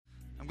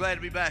Glad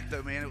to be back,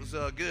 though, man. It was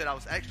good. I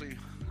was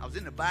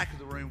in the back of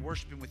the room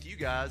worshiping with you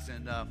guys,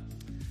 and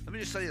let me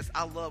just say this: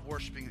 I love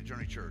worshiping at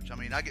Journey Church. I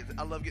mean,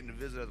 I love getting to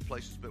visit other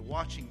places, but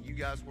watching you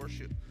guys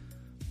worship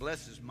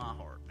blesses my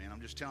heart, man.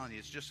 I'm just telling you,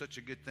 it's just such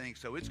a good thing.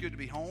 So it's good to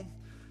be home,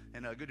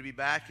 and good to be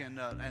back. And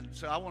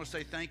so I want to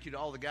say thank you to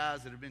all the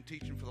guys that have been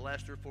teaching for the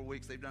last 3 or 4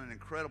 weeks. They've done an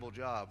incredible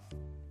job,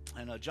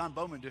 and John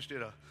Bowman just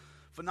did a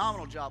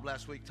phenomenal job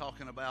last week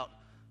talking about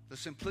the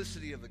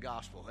simplicity of the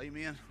gospel.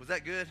 Amen. Was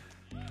that good?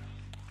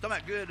 Talking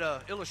about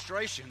good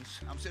illustrations.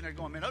 I'm sitting there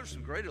going, man, those are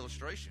some great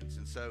illustrations.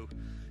 And so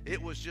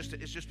it's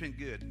just been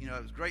good. You know,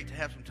 it was great to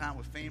have some time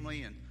with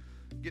family and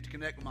get to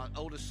connect with my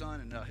oldest son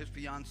and his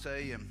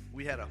fiance, and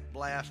we had a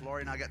blast.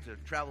 Laurie and I got to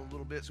travel a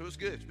little bit, so it was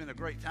good. It's been a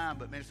great time,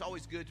 but man, it's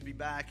always good to be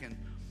back and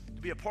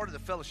to be a part of the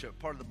fellowship,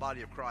 part of the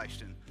body of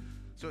Christ. And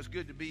so it's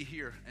good to be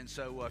here. And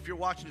so if you're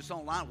watching this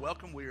online,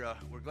 welcome. We're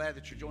glad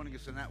that you're joining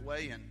us in that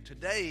way. And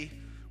today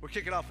we're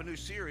kicking off a new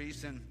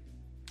series, and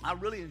I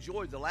really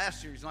enjoyed the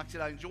last series. And like I said,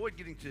 I enjoyed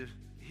getting to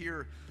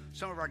hear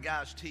some of our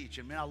guys teach.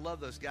 And man, I love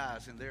those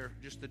guys, and they're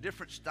just the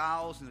different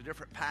styles and the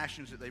different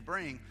passions that they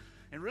bring.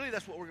 And really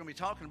that's what we're going to be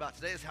talking about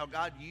today, is how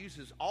God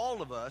uses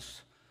all of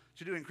us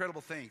to do incredible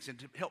things and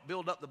to help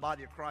build up the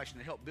body of Christ and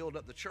to help build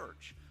up the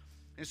church.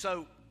 And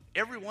so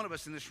every one of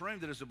us in this room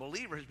that is a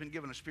believer has been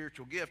given a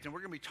spiritual gift, and we're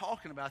going to be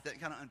talking about that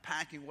and kind of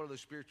unpacking what are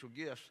those spiritual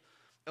gifts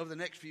over the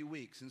next few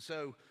weeks. And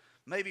so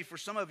maybe for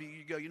some of you,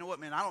 you go, you know what,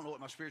 man, I don't know what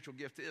my spiritual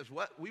gift is.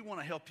 We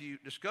want to help you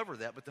discover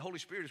that, but the Holy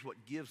Spirit is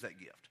what gives that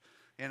gift.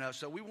 And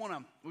so we want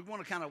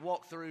to kind of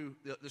walk through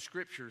the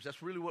scriptures.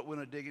 That's really what we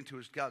want to dig into,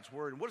 is God's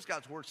word. And what does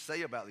God's word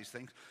say about these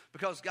things?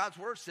 Because God's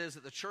word says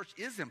that the church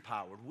is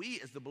empowered.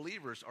 We as the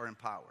believers are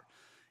empowered.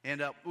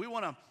 And we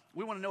want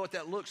to know what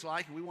that looks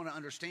like, and we want to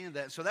understand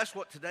that. So that's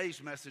what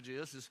today's message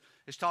is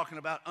talking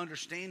about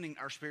understanding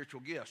our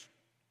spiritual gifts.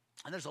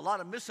 And there's a lot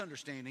of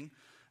misunderstanding,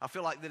 I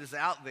feel like, that is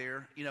out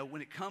there, you know,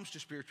 when it comes to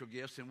spiritual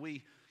gifts. And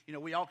we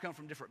all come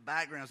from different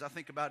backgrounds. I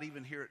think about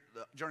even here at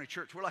the Journey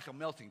Church, we're like a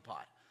melting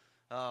pot.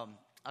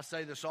 I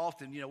say this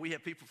often, you know, we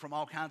have people from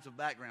all kinds of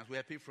backgrounds. We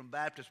have people from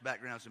Baptist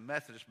backgrounds and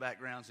Methodist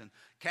backgrounds and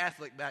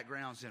Catholic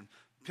backgrounds and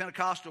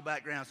Pentecostal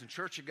backgrounds and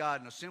Church of God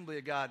and Assembly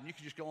of God, and you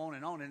can just go on.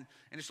 And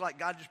it's like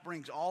God just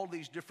brings all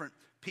these different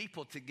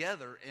people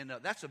together, and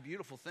that's a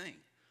beautiful thing.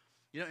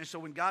 You know, and so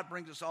when God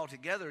brings us all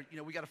together, you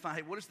know, we got to find,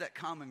 hey, what is that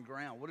common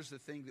ground? What is the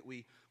thing that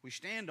we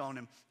stand on?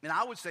 And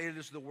I would say it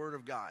is the Word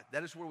of God.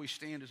 That is where we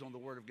stand, is on the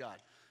Word of God.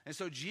 And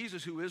so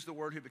Jesus, who is the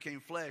Word who became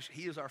flesh,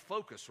 He is our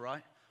focus,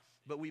 right?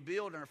 But we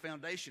build, and our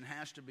foundation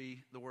has to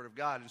be the Word of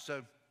God. And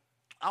so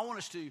I want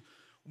us to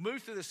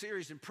move through the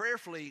series, and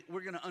prayerfully,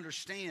 we're going to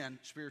understand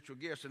spiritual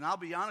gifts. And I'll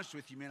be honest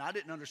with you, man, I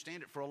didn't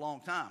understand it for a long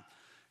time.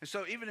 And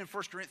so even in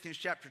 1 Corinthians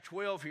chapter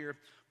 12 here,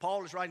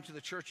 Paul is writing to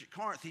the church at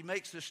Corinth. He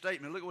makes this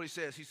statement. Look at what he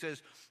says. He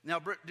says, now,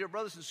 dear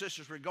brothers and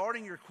sisters,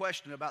 regarding your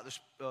question about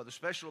the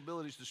special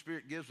abilities the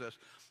Spirit gives us,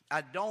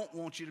 I don't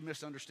want you to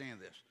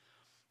misunderstand this.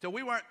 So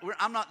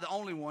I'm not the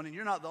only one, and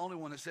you're not the only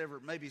one that's ever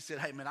maybe said,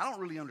 hey, man, I don't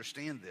really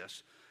understand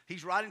this.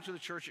 He's writing to the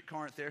church at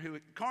Corinth there,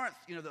 Corinth,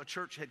 you know, the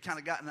church had kind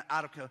of gotten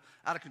out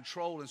of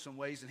control in some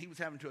ways, and he was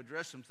having to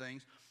address some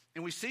things.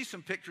 And we see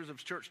some pictures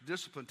of church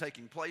discipline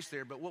taking place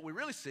there, but what we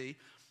really see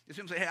is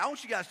him say, hey, I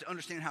want you guys to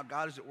understand how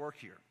God is at work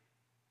here.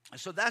 And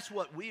so that's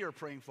what we are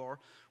praying for.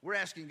 We're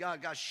asking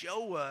God,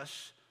 show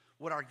us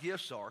what our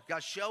gifts are.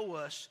 God, show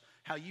us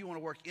how you want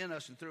to work in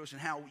us and through us,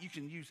 and how you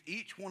can use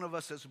each one of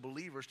us as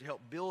believers to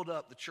help build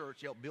up the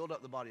church, help build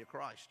up the body of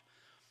Christ.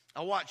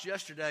 I watched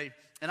yesterday,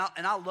 and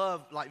I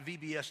love like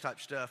VBS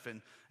type stuff,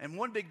 and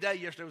one big day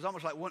yesterday was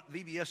almost like one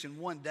VBS in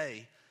one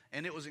day,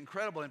 and it was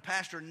incredible. And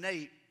Pastor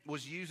Nate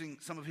was using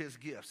some of his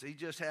gifts. He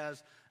just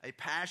has a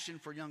passion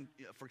for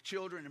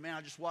children, and man,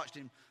 I just watched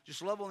him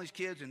just love on these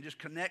kids and just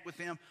connect with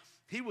them.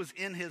 He was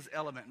in his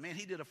element. Man,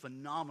 he did a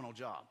phenomenal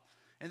job.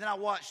 And then I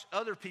watched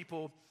other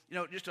people, you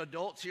know, just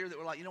adults here that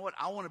were like, you know what,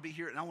 I want to be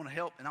here, and I want to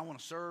help, and I want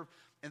to serve.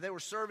 And they were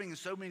serving in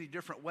so many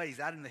different ways,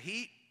 out in the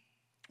heat,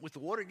 with the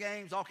water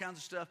games, all kinds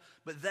of stuff.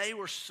 But they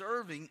were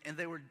serving, and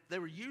they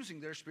were using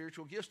their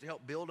spiritual gifts to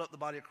help build up the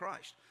body of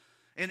Christ.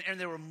 And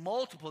there were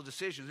multiple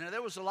decisions. Now,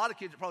 there was a lot of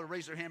kids that probably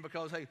raised their hand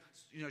because, hey,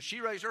 you know, she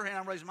raised her hand,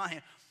 I'm raising my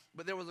hand.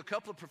 But there was a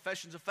couple of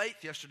professions of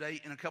faith yesterday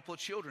and a couple of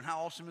children. How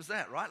awesome is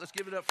that, right? Let's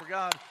give it up for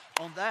God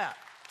on that.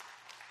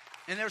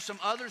 And there's some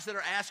others that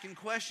are asking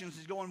questions,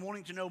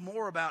 wanting to know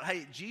more about,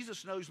 hey,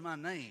 Jesus knows my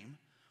name,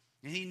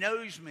 and He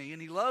knows me,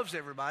 and He loves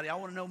everybody. I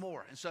want to know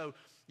more. And so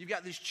you've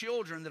got these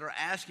children that are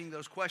asking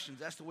those questions.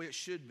 That's the way it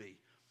should be.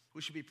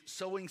 We should be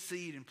sowing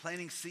seed and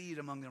planting seed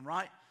among them,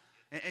 right?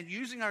 And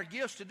using our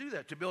gifts to do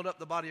that, to build up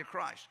the body of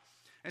Christ.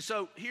 And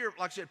so here,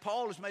 like I said,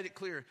 Paul has made it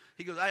clear.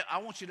 He goes, I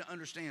want you to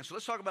understand. So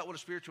let's talk about what a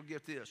spiritual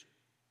gift is.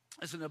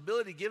 It's an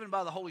ability given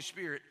by the Holy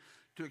Spirit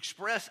to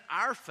express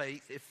our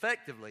faith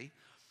effectively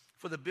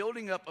for the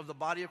building up of the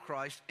body of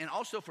Christ, and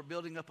also for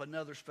building up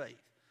another's faith.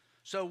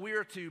 So we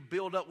are to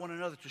build up one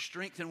another, to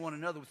strengthen one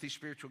another with these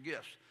spiritual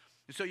gifts.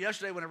 And so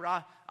yesterday, whenever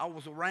I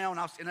was around,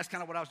 and that's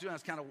kind of what I was doing. I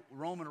was kind of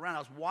roaming around. I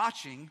was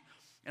watching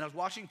And I was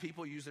watching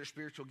people use their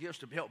spiritual gifts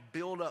to help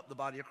build up the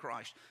body of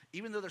Christ.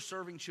 Even though they're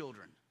serving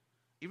children,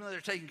 even though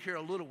they're taking care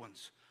of little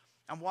ones,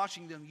 I'm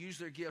watching them use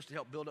their gifts to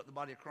help build up the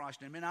body of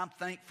Christ. And man, I'm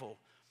thankful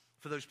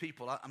for those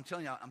people. I'm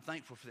telling you, I'm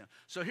thankful for them.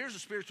 So here's a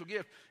spiritual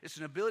gift. It's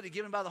an ability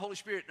given by the Holy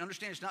Spirit.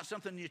 Understand, it's not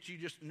something that you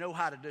just know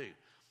how to do.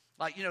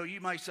 Like, you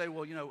might say,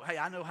 well, hey,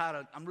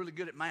 I'm really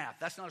good at math.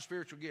 That's not a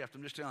spiritual gift.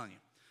 I'm just telling you.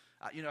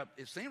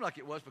 It seemed like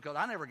it was because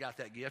I never got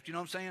that gift, you know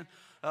what I'm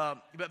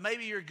saying? But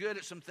maybe you're good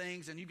at some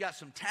things and you've got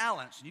some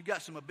talents and you've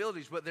got some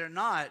abilities, but they're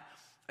not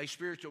a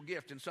spiritual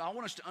gift. And so I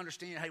want us to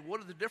understand, hey, what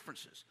are the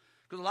differences?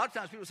 Because a lot of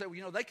times people say,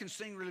 well, they can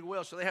sing really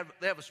well, so they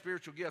have a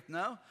spiritual gift.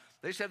 No,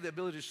 they just have the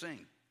ability to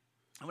sing.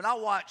 And when I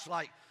watch,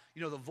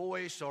 The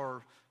Voice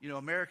or,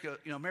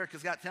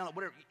 America's Got Talent,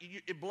 whatever,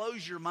 it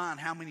blows your mind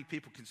how many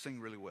people can sing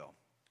really well.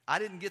 I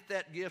didn't get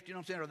that gift, you know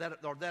what I'm saying,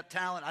 or that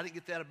talent. I didn't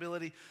get that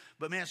ability.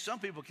 But, man, some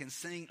people can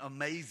sing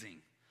amazing.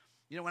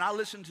 When I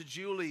listen to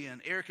Julie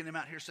and Eric and them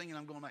out here singing,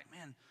 I'm going like,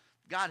 man,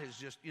 God has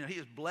just, He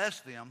has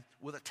blessed them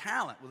with a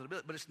talent, with an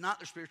ability, but it's not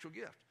their spiritual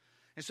gift.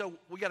 And so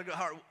we got to go,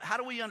 how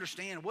do we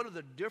understand what are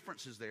the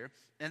differences there?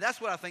 And that's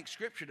what I think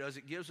Scripture does.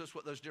 It gives us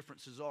what those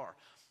differences are.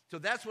 So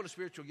that's what a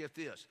spiritual gift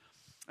is.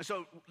 And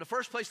so the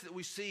first place that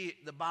we see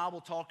the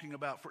Bible talking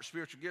about for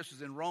spiritual gifts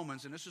is in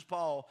Romans. And this is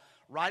Paul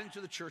writing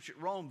to the church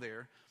at Rome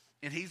there.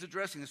 And he's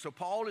addressing this. So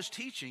Paul is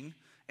teaching,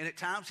 and at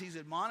times he's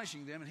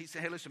admonishing them. And he's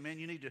saying, hey, listen, man,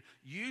 you need to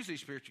use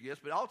these spiritual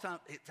gifts. But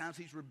at times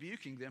he's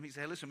rebuking them. He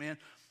said, hey, listen, man,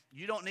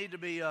 you don't need to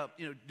be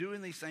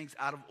doing these things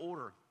out of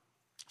order.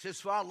 He says,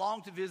 so I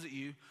long to visit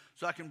you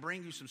so I can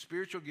bring you some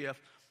spiritual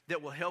gift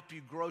that will help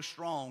you grow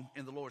strong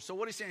in the Lord. So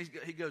what he's saying,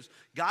 he goes,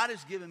 God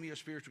has given me a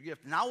spiritual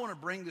gift, and I want to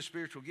bring the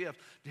spiritual gift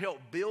to help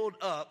build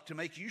up, to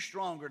make you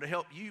stronger, to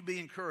help you be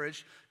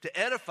encouraged, to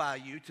edify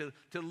you,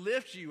 to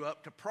lift you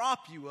up, to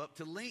prop you up,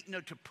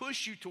 to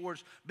push you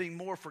towards being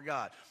more for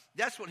God.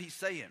 That's what he's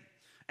saying.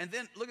 And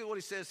then look at what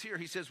he says here.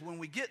 He says, when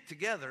we get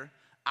together,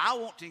 I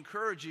want to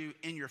encourage you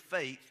in your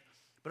faith,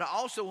 but I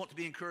also want to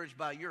be encouraged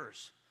by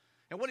yours.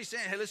 And what he's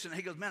saying, hey, listen,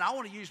 he goes, man, I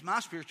want to use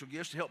my spiritual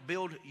gifts to help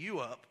build you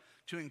up,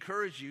 to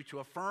encourage you, to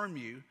affirm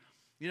you,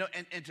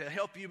 and to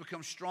help you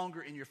become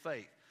stronger in your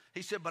faith.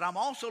 He said, but I'm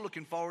also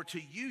looking forward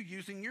to you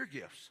using your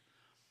gifts,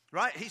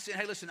 right? He said,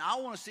 hey, listen, I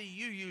want to see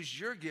you use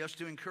your gifts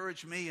to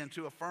encourage me and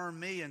to affirm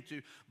me and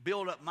to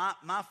build up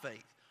my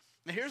faith.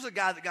 Now, here's a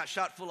guy that got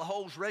shot full of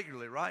holes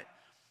regularly, right?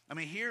 I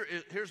mean,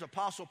 here's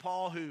Apostle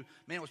Paul who,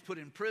 man, was put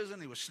in prison.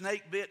 He was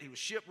snake bit. He was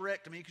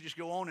shipwrecked. I mean, he could just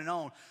go on and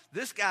on.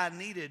 This guy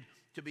needed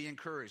to be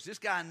encouraged. This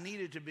guy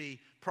needed to be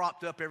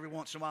propped up every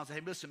once in a while and say,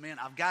 hey, listen, man,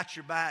 I've got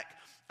your back.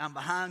 I'm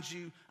behind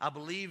you. I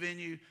believe in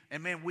you.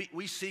 And, man,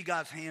 we see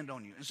God's hand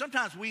on you. And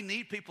sometimes we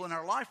need people in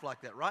our life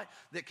like that, right,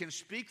 that can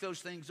speak those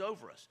things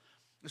over us.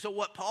 And so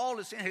what Paul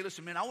is saying, hey,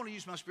 listen, man, I want to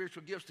use my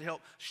spiritual gifts to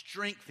help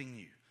strengthen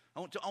you.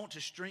 I want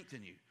to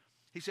strengthen you.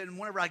 He said, and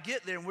whenever I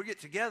get there and we get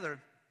together,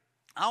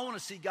 I want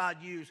to see God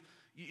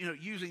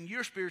using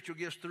your spiritual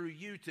gifts through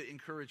you to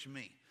encourage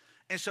me.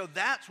 And so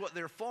that's what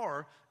they're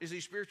for, is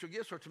these spiritual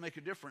gifts are to make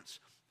a difference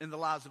in the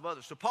lives of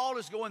others. So Paul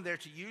is going there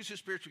to use his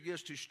spiritual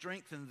gifts to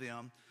strengthen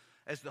them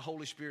as the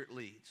Holy Spirit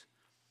leads.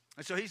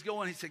 And so he's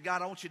going, he said,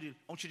 God, I want you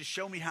to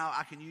show me how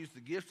I can use the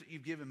gifts that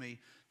you've given me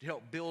to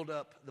help build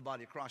up the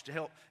body of Christ, to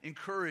help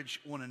encourage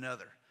one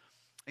another.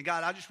 And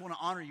God, I just want to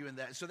honor you in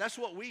that. And so that's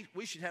what we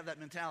should have, that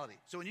mentality.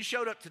 So when you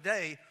showed up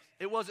today,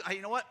 it wasn't, hey,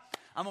 you know what?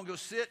 I'm going to go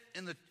sit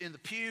in the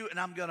pew and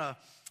I'm going to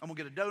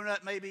get a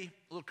donut maybe,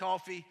 a little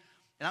coffee,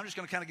 and I'm just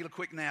going to kind of get a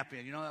quick nap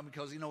in,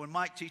 because, when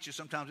Mike teaches,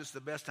 sometimes it's the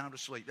best time to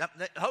sleep.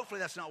 Hopefully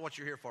that's not what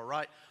you're here for,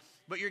 right?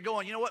 But you're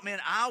going, you know what, man,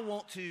 I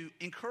want to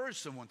encourage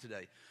someone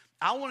today.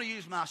 I want to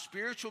use my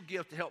spiritual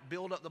gift to help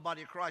build up the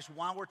body of Christ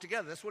while we're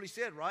together. That's what he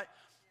said, right?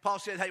 Paul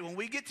said, hey, when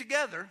we get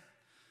together,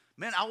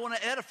 man, I want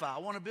to edify. I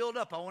want to build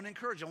up. I want to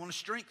encourage. I want to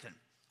strengthen.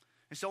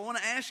 And so I want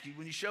to ask you,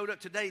 when you showed up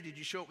today, did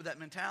you show up with that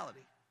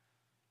mentality?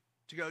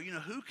 To go,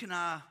 who can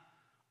I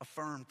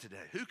affirm today?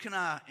 Who can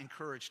I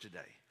encourage today?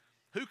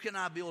 Who can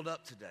I build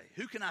up today?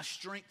 Who can I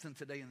strengthen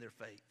today in their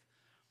faith?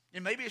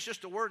 And maybe it's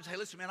just the words, hey,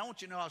 listen, man, I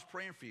want you to know I was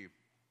praying for you.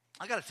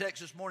 I got a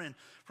text this morning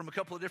from a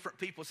couple of different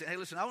people saying, hey,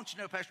 listen, I want you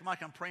to know, Pastor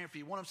Mike, I'm praying for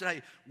you. One of them said,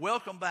 hey,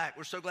 welcome back.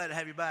 We're so glad to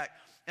have you back.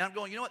 And I'm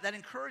going, you know what? That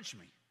encouraged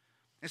me.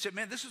 And said,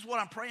 man, this is what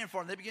I'm praying for.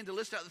 And they begin to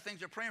list out the things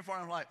they're praying for.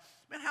 And I'm like,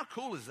 man, how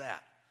cool is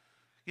that?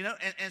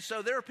 And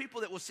so there are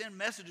people that will send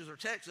messages or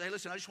texts. Hey,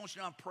 listen, I just want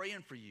you to know I'm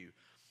praying for you.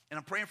 And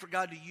I'm praying for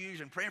God to use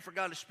you. I'm praying for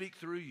God to speak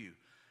through you.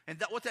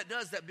 And what that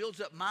does, that builds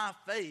up my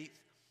faith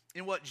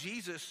in what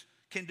Jesus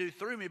can do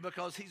through me,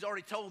 because he's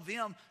already told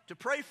them to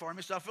pray for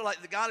me. So I feel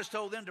like God has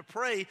told them to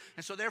pray.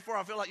 And so therefore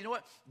I feel like, you know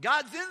what?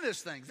 God's in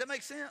this thing. Does that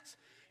make sense?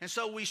 And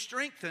so we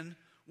strengthen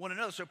one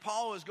another. So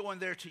Paul is going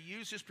there to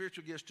use his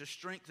spiritual gifts to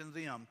strengthen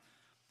them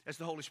as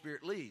the Holy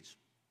Spirit leads.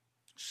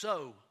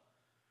 So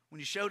when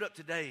you showed up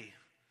today,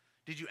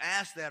 did you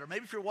ask that? Or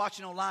maybe if you're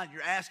watching online,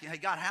 you're asking, hey,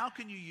 God, how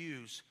can you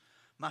use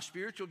my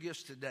spiritual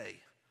gifts today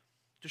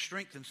to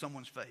strengthen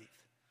someone's faith,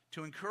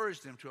 to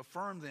encourage them, to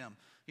affirm them,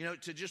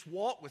 to just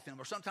walk with them,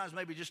 or sometimes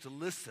maybe just to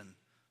listen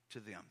to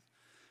them?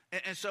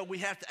 And so we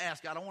have to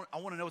ask, God, I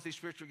want to know what these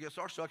spiritual gifts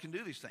are so I can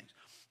do these things.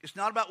 It's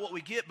not about what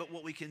we get, but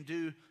what we can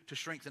do to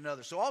strengthen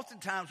others. So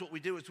oftentimes what we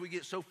do is we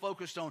get so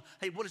focused on,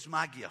 hey, what is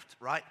my gift,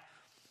 right?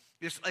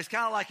 It's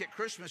kind of like at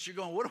Christmas, you're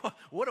going,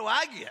 what do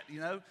I get? You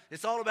know,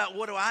 it's all about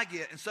what do I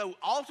get? And so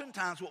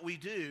oftentimes what we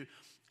do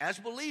as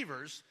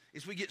believers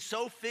is we get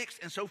so fixed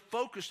and so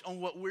focused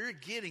on what we're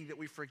getting that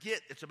we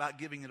forget it's about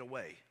giving it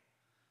away.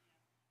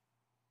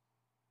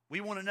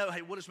 We want to know,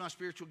 hey, what is my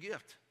spiritual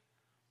gift?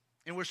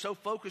 And we're so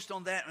focused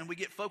on that, and we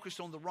get focused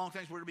on the wrong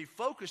things. We're to be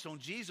focused on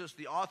Jesus,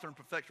 the author and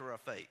perfecter of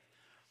our faith.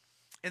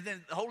 And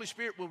then the Holy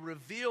Spirit will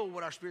reveal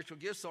what our spiritual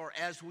gifts are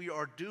as we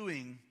are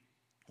doing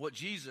what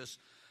Jesus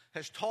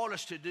has taught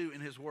us to do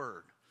in his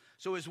word.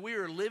 So as we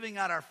are living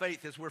out our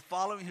faith, as we're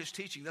following his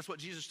teaching, that's what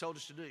Jesus told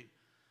us to do.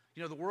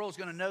 You know, the world's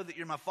going to know that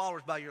you're my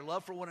followers by your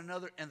love for one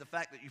another and the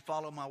fact that you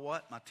follow my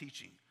what? My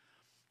teaching.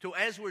 So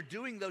as we're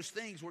doing those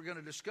things, we're going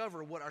to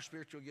discover what our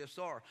spiritual gifts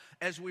are.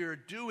 As we are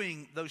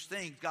doing those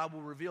things, God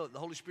will reveal it. The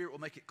Holy Spirit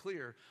will make it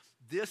clear.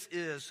 This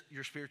is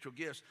your spiritual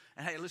gifts.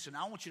 And hey, listen,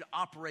 I want you to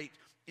operate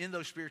in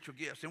those spiritual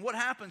gifts. And what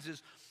happens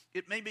is,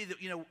 it may be that,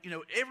 you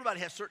know, everybody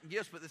has certain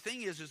gifts, but the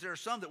thing is there are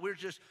some that we're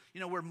just,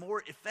 we're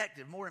more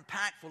effective, more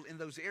impactful in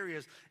those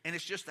areas, and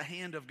it's just the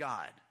hand of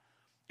God.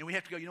 And we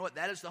have to go, you know what,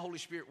 that is the Holy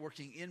Spirit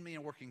working in me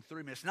and working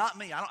through me. It's not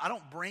me. I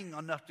don't bring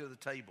enough to the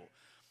table.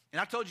 And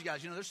I told you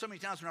guys, there's so many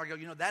times when I go,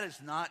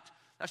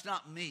 that's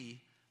not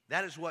me.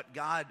 That is what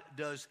God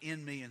does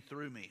in me and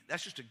through me.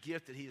 That's just a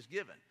gift that he has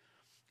given.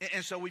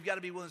 And so we've got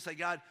to be willing to say,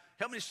 God,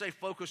 help me to stay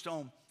focused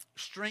on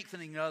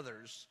strengthening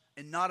others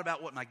and not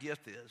about what my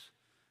gift is.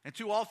 And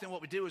too often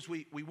what we do is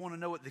we want to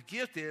know what the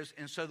gift is,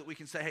 and so that we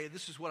can say, hey,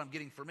 this is what I'm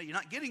getting for me. You're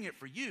not getting it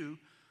for you.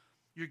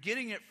 You're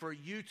getting it for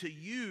you to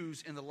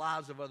use in the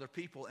lives of other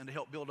people and to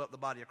help build up the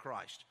body of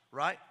Christ,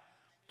 right?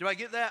 Do I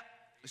get that?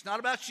 It's not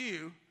about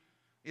you.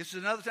 It's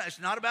another time.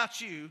 It's not about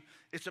you.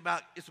 It's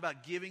about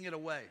giving it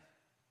away.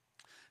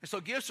 And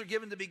so gifts are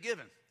given to be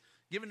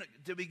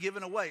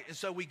given away. And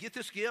so we get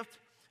this gift,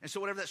 and so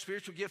whatever that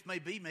spiritual gift may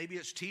be, maybe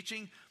it's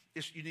teaching,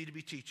 you need to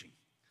be teaching.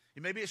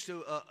 Maybe it's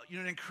to,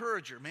 an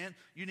encourager, man.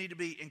 You need to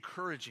be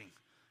encouraging.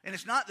 And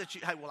it's not that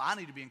I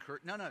need to be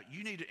encouraged. No,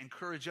 you need to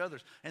encourage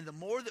others. And the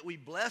more that we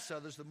bless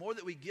others, the more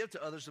that we give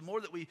to others, the more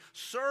that we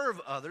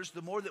serve others,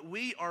 the more that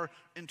we are,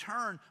 in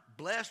turn,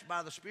 blessed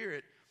by the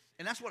Spirit.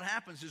 And that's what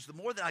happens is the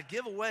more that I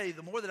give away,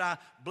 the more that I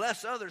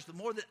bless others, the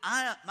more that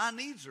my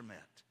needs are met.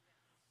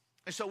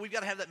 And so we've got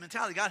to have that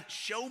mentality. God,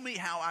 show me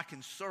how I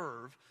can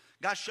serve.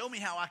 God, show me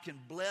how I can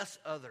bless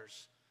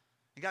others.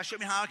 And God, show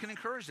me how I can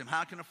encourage them,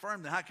 how I can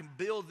affirm them, how I can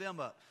build them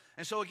up.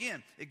 And so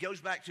again, it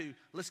goes back to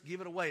let's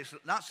give it away. It's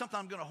not something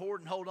I'm going to hoard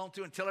and hold on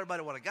to and tell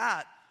everybody what I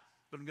got,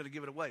 but I'm going to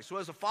give it away. So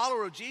as a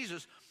follower of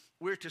Jesus,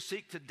 we're to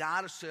seek to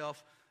die to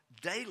self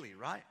daily,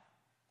 right?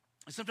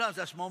 And sometimes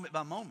that's moment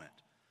by moment.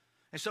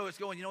 And so it's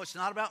going, it's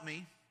not about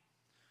me.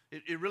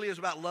 It really is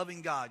about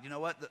loving God. You know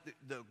what?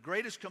 The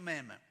greatest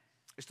commandment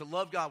is to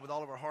love God with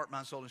all of our heart,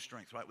 mind, soul, and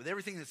strength, right? With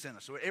everything that's in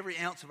us. So every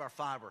ounce of our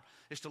fiber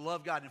is to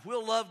love God. And if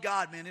we'll love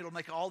God, man, it'll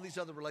make all these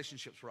other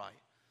relationships right.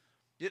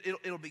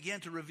 It'll begin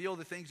to reveal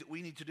the things that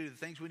we need to do, the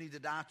things we need to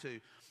die to.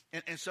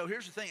 And so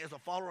here's the thing. As a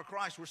follower of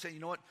Christ, we're saying,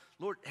 you know what?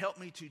 Lord, help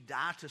me to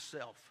die to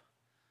self.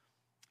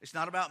 It's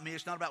not about me.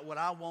 It's not about what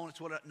I want.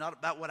 It's not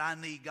about what I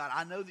need. God,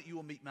 I know that you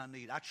will meet my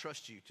need. I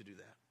trust you to do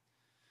that.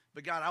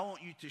 But God, I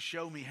want you to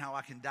show me how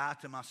I can die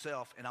to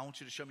myself, and I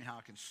want you to show me how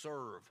I can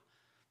serve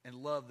and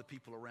love the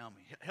people around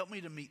me. Help me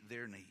to meet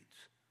their needs.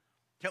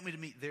 Help me to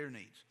meet their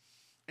needs.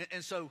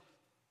 And so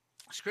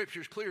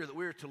Scripture is clear that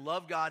we're to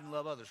love God and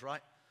love others,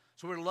 right?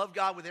 So we're to love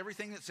God with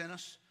everything that's in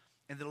us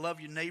and to love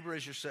your neighbor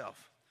as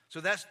yourself.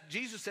 So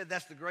Jesus said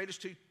that's the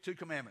greatest two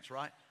commandments,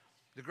 right?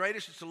 The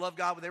greatest is to love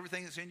God with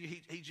everything that's in you.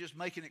 He's just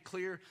making it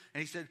clear.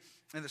 And he said,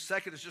 and the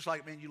second is just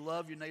like, man, you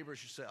love your neighbor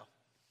as yourself.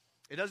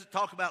 It doesn't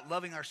talk about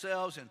loving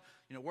ourselves and,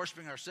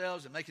 worshiping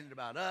ourselves and making it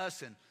about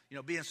us and,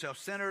 being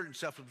self-centered and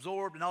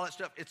self-absorbed and all that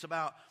stuff. It's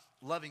about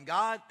loving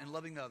God and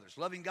loving others.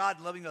 Loving God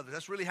and loving others.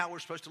 That's really how we're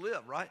supposed to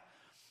live, right?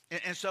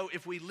 And so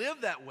if we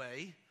live that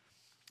way,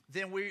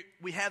 then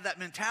we have that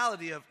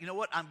mentality of, you know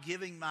what, I'm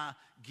giving my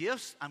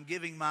gifts, I'm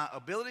giving my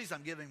abilities,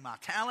 I'm giving my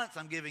talents,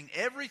 I'm giving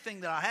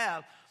everything that I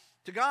have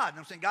to God. And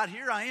I'm saying, God,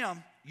 here I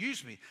am,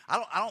 use me.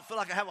 I don't feel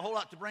like I have a whole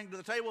lot to bring to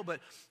the table, but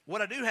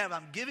what I do have,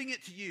 I'm giving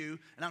it to you,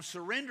 and I'm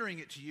surrendering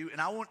it to you, and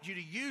I want you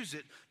to use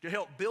it to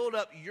help build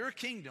up your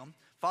kingdom.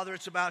 Father,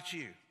 it's about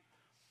you.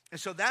 And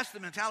so that's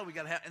the mentality we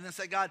got to have. And then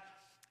say, God,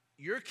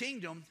 your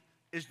kingdom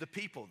is the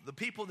people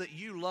that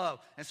you love.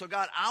 And so,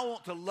 God, I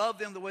want to love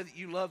them the way that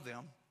you love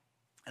them,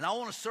 and I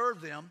want to serve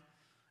them,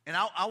 and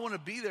I want to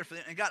be there for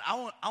them. And God, I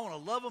want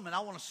to love them, and I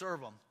want to serve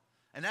them.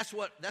 And that's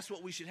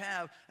what we should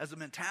have as a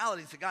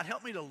mentality. Say, God,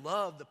 help me to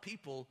love the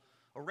people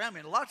around me.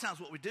 And a lot of times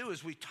what we do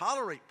is we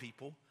tolerate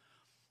people,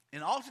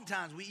 and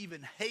oftentimes we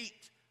even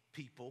hate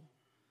people,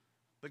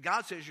 but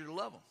God says you're to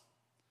love them.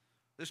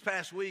 This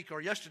past week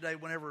or yesterday,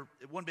 whenever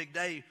one big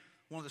day,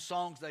 one of the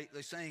songs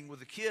they sang with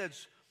the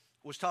kids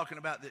was talking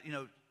about that,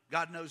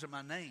 God knows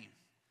my name,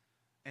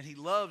 and he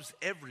loves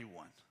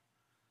everyone.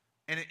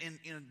 And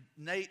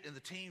Nate and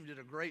the team did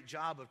a great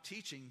job of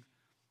teaching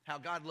how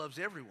God loves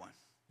everyone.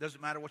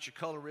 Doesn't matter what your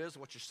color is,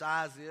 what your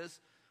size is,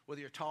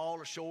 whether you're tall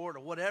or short or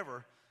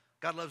whatever.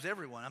 God loves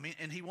everyone. I mean,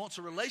 and he wants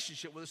a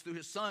relationship with us through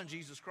his son,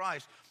 Jesus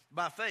Christ,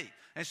 by faith.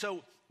 And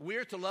so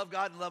we're to love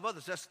God and love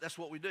others. That's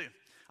what we do.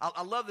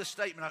 I love this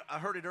statement. I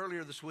heard it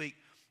earlier this week.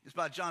 It's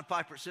by John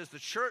Piper. It says, the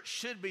church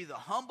should be the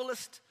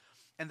humblest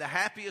and the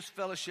happiest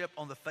fellowship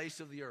on the face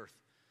of the earth.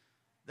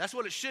 That's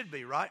what it should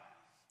be, right?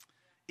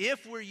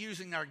 If we're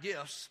using our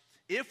gifts,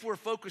 if we're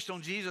focused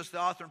on Jesus, the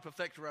author and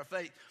perfecter of our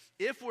faith,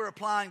 if we're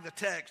applying the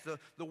text,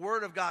 the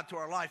word of God to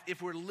our life,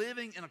 if we're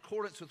living in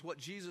accordance with what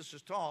Jesus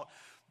has taught,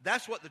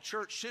 that's what the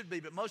church should be.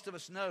 But most of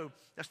us know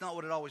that's not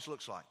what it always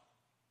looks like.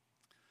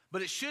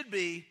 But it should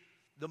be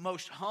the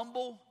most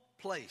humble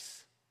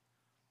place.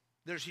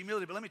 There's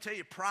humility. But let me tell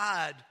you,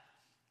 pride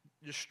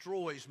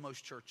destroys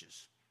most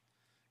churches.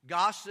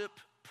 Gossip,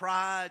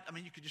 pride, I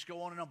mean, you could just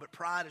go on and on, but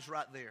pride is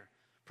right there.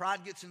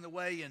 Pride gets in the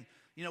way, and,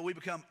 you know, we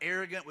become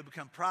arrogant, we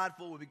become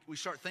prideful, we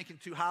start thinking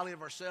too highly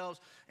of ourselves,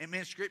 and,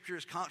 man, Scripture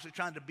is constantly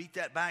trying to beat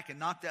that back and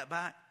knock that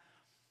back.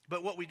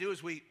 But what we do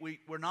is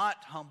we're not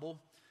humble,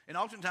 and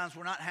oftentimes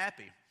we're not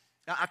happy.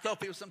 I tell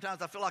people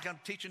sometimes, I feel like I'm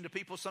teaching to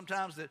people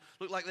sometimes that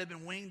look like they've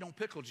been winged on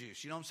pickle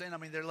juice. You know what I'm saying? I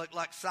mean, they're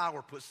like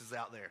sourpusses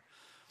out there.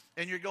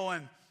 And you're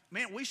going,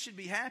 man, we should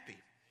be happy.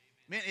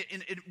 Man,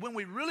 when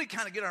we really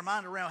kind of get our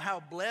mind around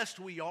how blessed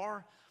we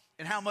are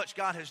and how much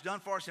God has done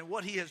for us and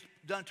what he has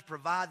done to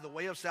provide the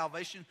way of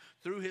salvation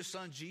through his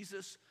son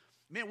Jesus,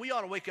 man, we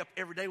ought to wake up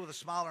every day with a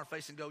smile on our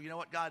face and go, you know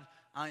what, God,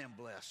 I am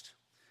blessed.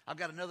 I've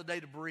got another day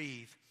to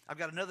breathe. I've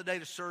got another day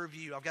to serve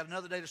you. I've got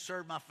another day to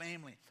serve my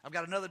family. I've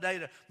got another day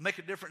to make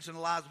a difference in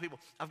the lives of people.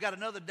 I've got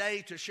another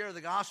day to share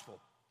the gospel.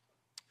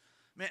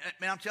 Man,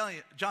 I'm telling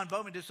you, John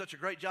Bowman did such a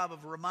great job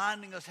of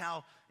reminding us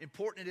how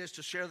important it is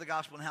to share the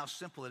gospel and how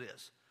simple it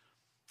is.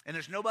 And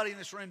there's nobody in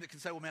this room that can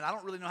say, well, man, I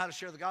don't really know how to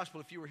share the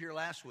gospel. If you were here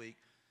last week,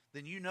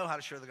 then you know how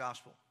to share the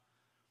gospel.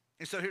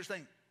 And so here's the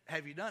thing.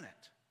 Have you done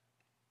it?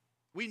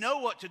 We know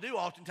what to do.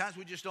 Oftentimes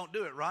we just don't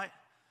do it, right?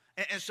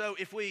 And so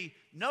if we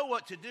know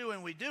what to do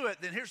and we do it,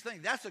 then here's the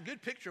thing. That's a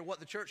good picture of what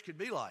the church could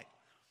be like.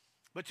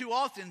 But too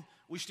often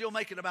we still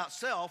make it about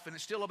self, and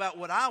it's still about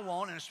what I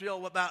want, and it's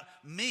still about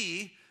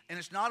me, and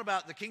it's not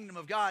about the kingdom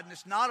of God, and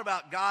it's not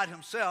about God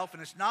himself,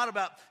 and it's not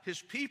about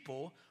his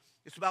people.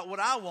 It's about what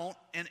I want,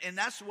 and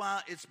that's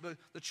why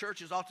the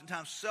church is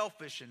oftentimes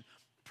selfish and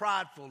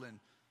prideful and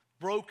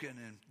broken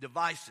and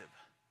divisive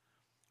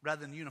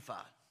rather than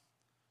unified.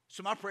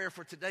 So my prayer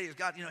for today is,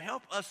 God,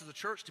 help us as a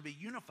church to be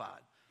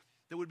unified,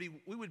 that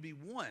we would be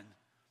one,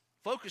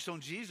 focused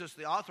on Jesus,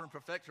 the author and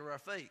perfecter of our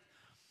faith.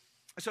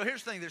 And so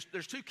here's the thing.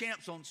 There's two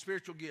camps on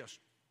spiritual gifts,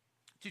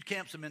 two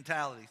camps of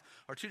mentalities,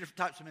 or two different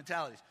types of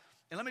mentalities.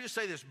 And let me just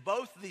say this.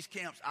 Both of these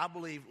camps, I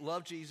believe,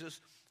 love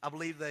Jesus. I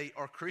believe they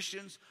are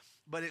Christians.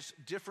 But it's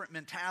different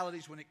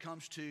mentalities when it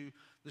comes to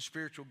the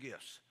spiritual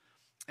gifts.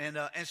 And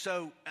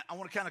so I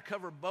want to kind of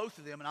cover both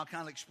of them, and I'll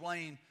kind of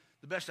explain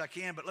the best I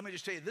can. But let me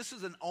just tell you, this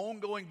is an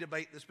ongoing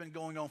debate that's been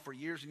going on for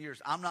years and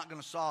years. I'm not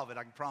going to solve it.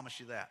 I can promise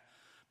you that.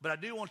 But I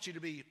do want you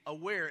to be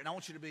aware, and I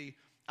want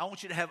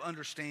you to have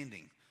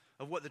understanding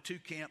of what the two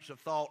camps of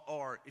thought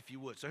are, if you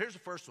would. So here's the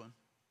first one.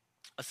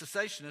 A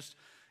cessationist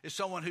is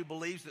someone who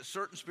believes that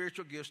certain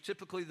spiritual gifts,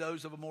 typically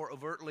those of a more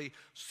overtly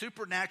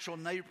supernatural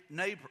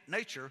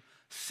nature,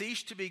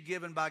 ceased to be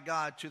given by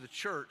God to the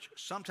church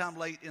sometime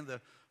late in the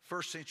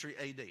 1st century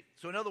A.D.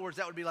 So in other words,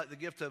 that would be like the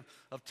gift of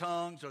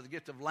tongues, or the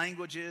gift of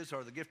languages,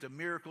 or the gift of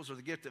miracles, or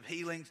the gift of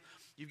healings.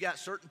 You've got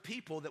certain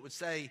people that would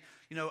say,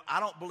 I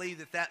don't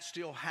believe that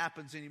still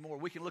happens anymore.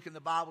 We can look in the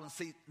Bible and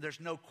see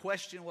there's no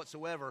question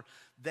whatsoever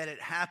that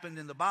it happened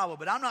in the Bible,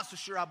 but I'm not so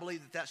sure I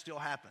believe that still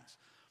happens.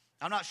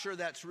 I'm not sure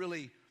that's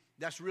really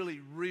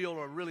real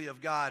or really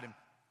of God. And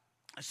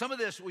some of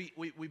this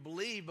we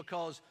believe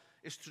because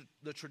it's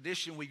the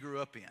tradition we grew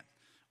up in,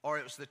 or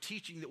it was the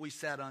teaching that we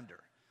sat under.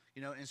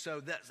 And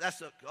so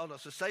that's called a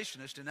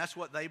cessationist, and that's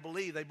what they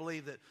believe. They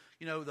believe that,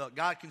 that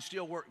God can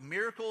still work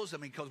miracles. I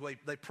mean, because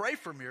they pray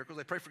for miracles.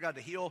 They pray for God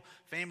to heal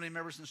family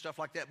members and stuff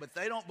like that, but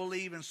they don't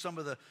believe in some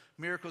of the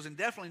miracles, and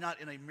definitely not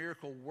in a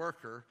miracle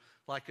worker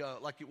like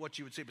what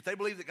you would see. But they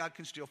believe that God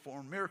can still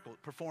perform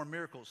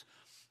miracles.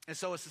 And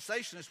so a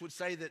cessationist would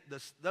say that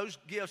those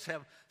gifts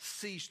have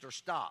ceased or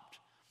stopped.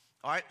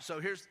 All right, so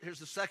here's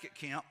the second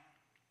camp.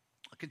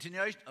 A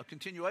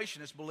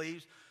continuationist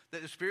believes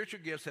that the spiritual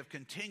gifts have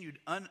continued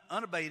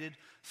unabated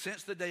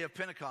since the day of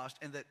Pentecost,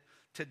 and that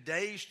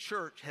today's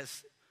church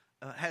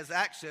has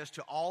access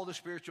to all the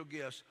spiritual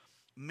gifts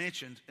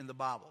mentioned in the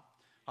Bible.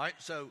 All right,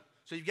 so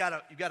you've got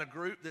a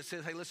group that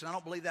says, hey, listen, I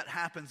don't believe that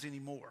happens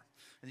anymore.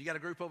 And you got a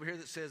group over here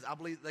that says, I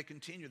believe that they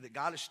continue, that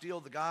God is still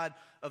the God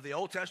of the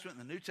Old Testament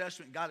and the New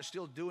Testament. God is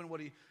still doing what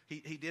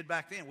he did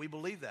back then. We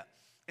believe that.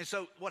 And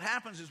so what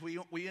happens is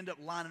we end up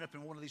lining up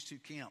in one of these two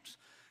camps.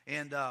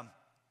 And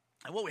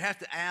what we have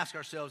to ask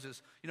ourselves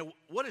is,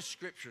 what does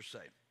Scripture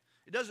say?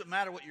 It doesn't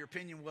matter what your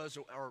opinion was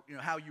or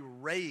how you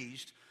were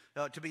raised.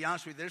 To be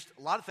honest with you, there's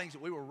a lot of things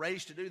that we were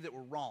raised to do that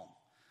were wrong.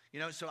 You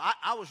know, so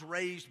I was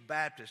raised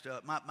Baptist.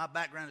 My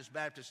background is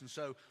Baptist, and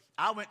so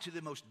I went to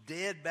the most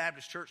dead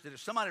Baptist church that if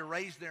somebody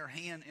raised their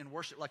hand in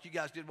worship like you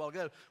guys did a while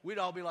ago, we'd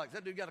all be like, "Is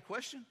that dude got a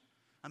question?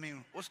 I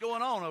mean, what's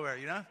going on over there,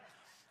 you know?"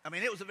 I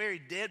mean, it was a very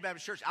dead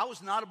Baptist church. I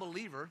was not a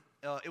believer,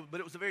 but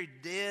it was a very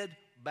dead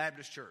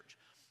Baptist church.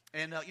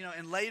 And, you know,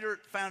 and later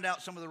found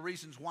out some of the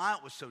reasons why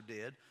it was so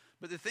dead.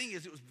 But the thing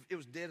is, it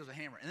was dead as a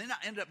hammer. And then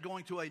I ended up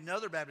going to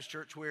another Baptist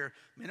church where,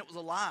 man, it was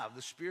alive.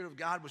 The Spirit of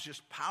God was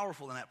just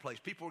powerful in that place.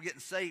 People were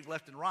getting saved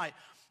left and right.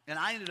 And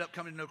I ended up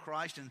coming to know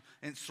Christ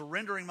and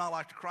surrendering my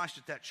life to Christ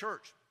at that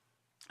church.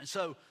 And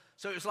so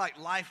it was like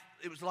life.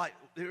 It was like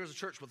there was a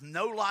church with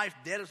no life,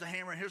 dead as a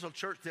hammer. And here's a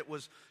church that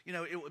was, you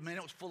know, it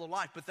was full of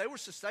life. But they were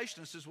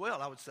cessationists as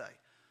well, I would say.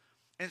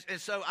 And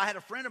so I had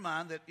a friend of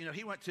mine that, you know,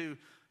 he went to,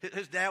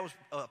 his dad was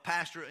a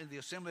pastor in the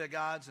Assembly of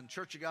Gods and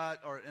Church of God,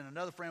 and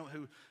another friend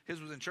who his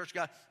was in Church of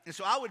God. And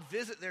so I would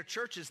visit their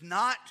churches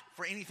not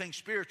for anything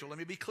spiritual. Let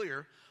me be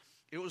clear.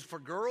 It was for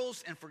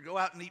girls and for go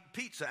out and eat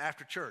pizza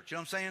after church. You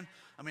know what I'm saying?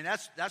 I mean,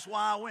 that's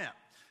why I went.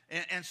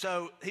 And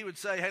so he would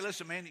say, "Hey,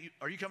 listen, man,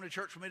 are you coming to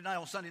church for midnight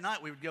on Sunday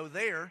night?" We would go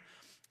there.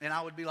 And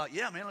I would be like,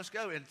 "Yeah, man, let's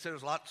go." And so there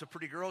was lots of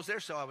pretty girls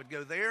there, so I would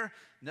go there.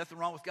 Nothing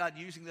wrong with God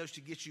using those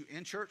to get you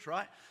in church,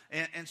 right?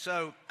 And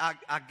so I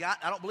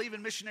don't believe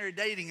in missionary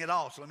dating at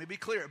all, so let me be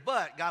clear.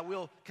 But God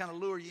will kind of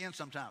lure you in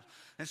sometimes.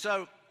 And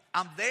so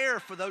I'm there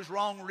for those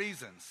wrong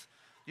reasons.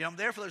 You know, I'm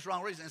there for those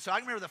wrong reasons. And so I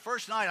remember the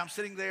first night I'm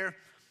sitting there,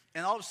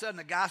 and all of a sudden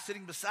a guy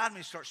sitting beside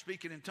me starts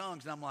speaking in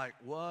tongues, and I'm like,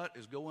 "What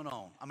is going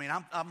on?" I mean,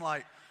 I'm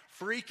like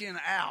freaking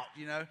out,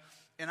 you know.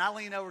 And I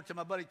lean over to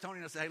my buddy Tony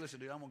and I say, "Hey, listen,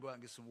 dude, I'm going to go out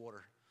and get some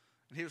water."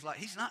 And he was like,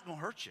 "He's not going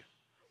to hurt you."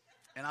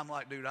 And I'm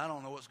like, "Dude, I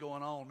don't know what's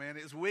going on, man."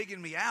 It's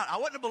wigging me out. I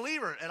wasn't a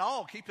believer at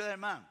all. Keep that in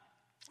mind.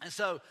 And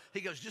so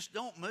he goes, "Just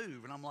don't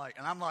move." And I'm like,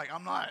 "I'm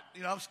not,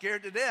 you know, I'm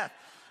scared to death."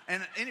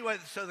 And anyway,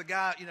 so the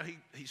guy, you know,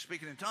 he's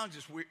speaking in tongues.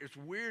 It's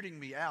weirding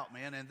me out,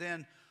 man. And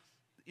then,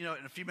 you know,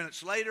 and a few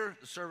minutes later,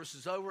 the service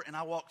is over, and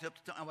I walked up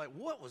to him. I'm like,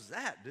 "What was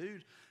that,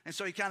 dude?" And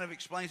so he kind of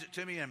explains it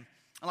to me. And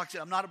like I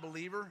said, I'm not a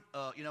believer,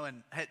 you know,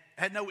 and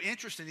had no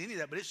interest in any of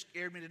that, but it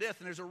scared me to death.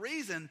 And there's a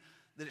reason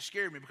that it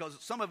scared me,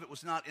 because some of it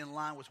was not in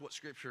line with what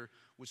Scripture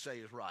would say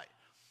is right.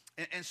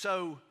 And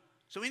so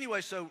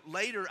anyway, so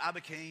later I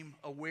became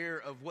aware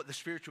of what the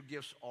spiritual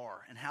gifts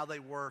are and how they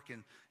work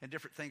and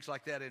different things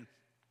like that. And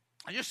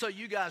just so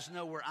you guys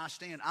know where I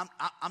stand,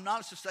 I'm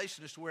not a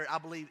cessationist where I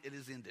believe it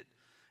is ended.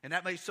 And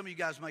that may, some of you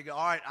guys may go,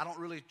 "All right, I don't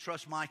really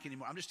trust Mike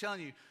anymore." I'm just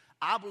telling you,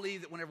 I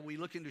believe that whenever we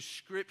look into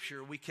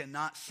Scripture, we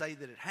cannot say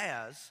that it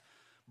has.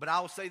 But I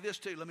will say this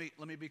too. Let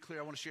me be clear.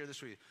 I want to share this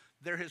with you.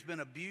 There has been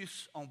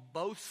abuse on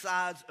both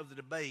sides of the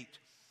debate,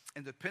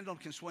 and the pendulum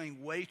can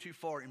swing way too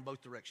far in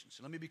both directions.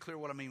 So let me be clear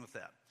what I mean with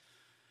that.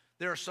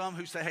 There are some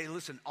who say, "Hey,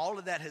 listen, all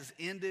of that has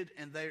ended,"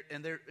 and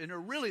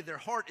their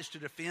heart is to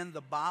defend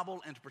the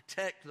Bible and to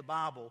protect the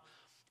Bible.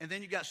 And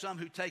then you got some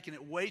who taken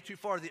it way too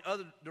far the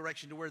other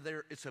direction to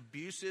where it's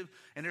abusive.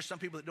 And there's some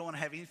people that don't want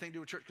to have anything to do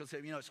with church because,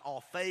 you know, it's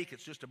all fake.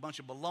 It's just a bunch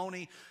of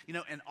baloney, you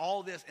know, and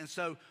all this. And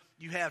so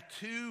you have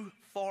two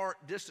far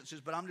distances.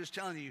 But I'm just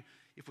telling you,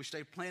 if we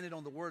stay planted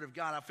on the Word of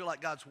God, I feel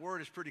like God's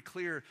Word is pretty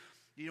clear,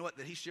 you know what,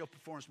 that He still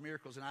performs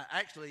miracles. And I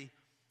actually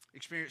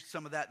experienced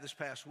some of that this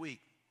past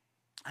week.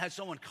 I had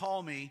someone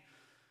call me.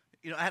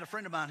 You know, I had a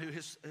friend of mine who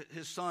his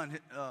son,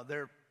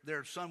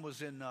 their son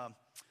was in,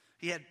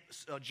 he had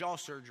jaw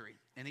surgery.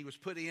 And he was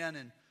put in,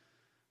 and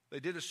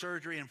they did a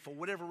surgery, and for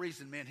whatever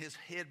reason, man, his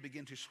head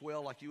began to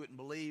swell like you wouldn't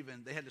believe,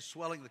 and they had this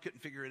swelling. They couldn't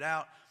figure it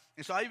out.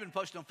 And so I even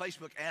posted on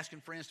Facebook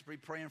asking friends to be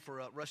praying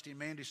for Rusty and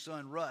Mandy's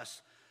son,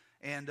 Russ.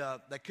 And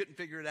they couldn't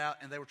figure it out,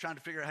 and they were trying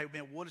to figure out, hey,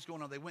 man, what is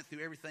going on? They went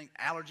through everything,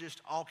 allergists,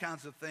 all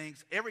kinds of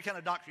things, every kind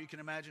of doctor you can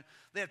imagine.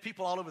 They had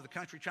people all over the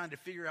country trying to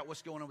figure out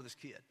what's going on with this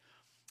kid.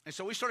 And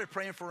so we started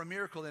praying for a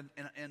miracle, and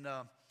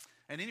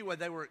anyway,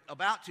 they were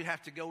about to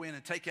have to go in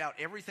and take out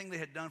everything they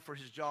had done for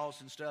his jaws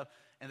and stuff.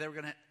 And they were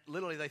going to,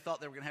 literally, they thought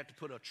they were going to have to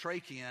put a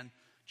trach in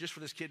just for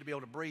this kid to be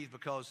able to breathe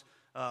because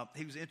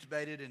he was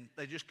intubated and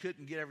they just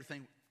couldn't get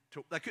everything,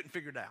 they couldn't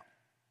figure it out.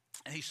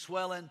 And he's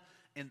swelling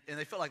and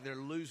they felt like they're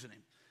losing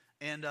him.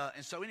 And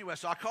so anyway,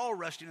 so I called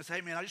Rusty and I said,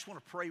 "Hey, man, I just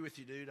want to pray with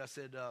you, dude." I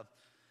said,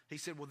 he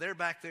said, "Well, they're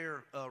back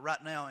there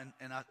right now."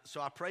 So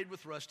I prayed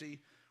with Rusty.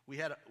 We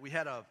had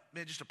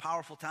just a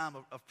powerful time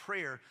of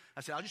prayer.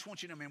 I said, "I just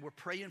want you to know, man, we're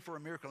praying for a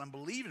miracle. I'm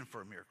believing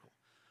for a miracle."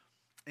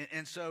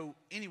 And so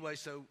anyway,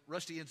 so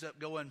Rusty ends up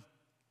going,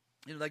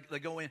 you know, they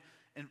go in,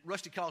 and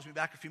Rusty calls me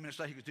back a few minutes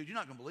later. He goes, "Dude, you're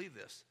not going to believe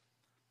this."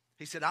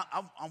 He said,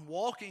 I'm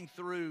walking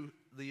through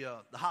the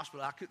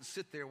hospital. I couldn't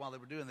sit there while they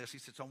were doing this. He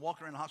said, so I'm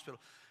walking around the hospital,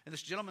 and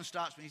this gentleman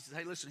stops me. He says,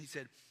 "Hey, listen," he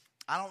said,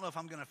 "I don't know if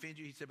I'm going to offend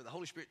you." He said, "But the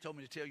Holy Spirit told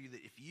me to tell you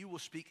that if you will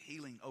speak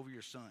healing over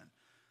your son,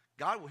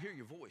 God will hear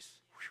your voice."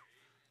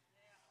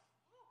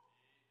 Whew.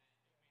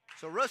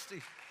 So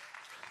Rusty,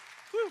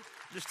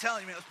 just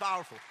telling you, man, it was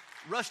powerful.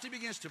 Rusty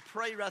begins to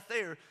pray right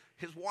there.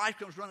 His wife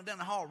comes running down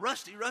the hall,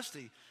 Rusty,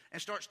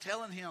 and starts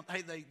telling him,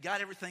 hey, they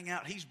got everything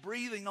out. He's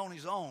breathing on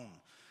his own.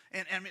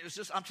 And I mean, it's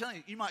just, I'm telling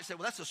you, you might say,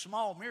 well, that's a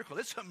small miracle.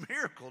 It's a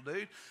miracle,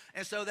 dude.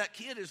 And so that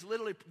kid is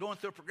literally going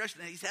through a progression.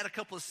 And he's had a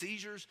couple of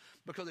seizures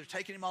because they're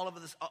taking him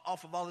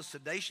off of all this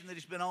sedation that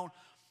he's been on.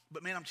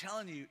 But man, I'm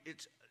telling you,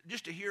 it's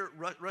just to hear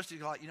Rusty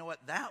go like, you know what?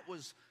 That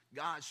was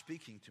God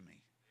speaking to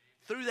me.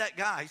 Through that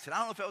guy, he said, I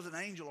don't know if that was an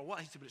angel or what.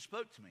 He said, but it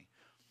spoke to me.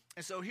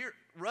 And so here,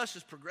 Russ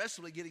is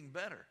progressively getting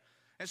better.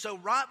 And so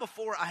right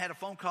before I had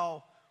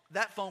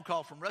that phone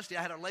call from Rusty,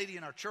 I had a lady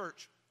in our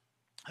church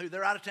who,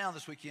 they're out of town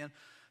this weekend,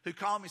 who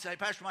called me and said, hey,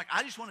 Pastor Mike,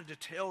 I just wanted to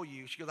tell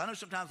you. She goes, I know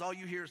sometimes all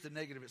you hear is the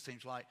negative, it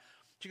seems like.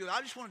 She goes,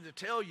 I just wanted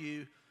to tell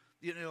you,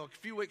 a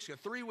few weeks ago,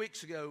 3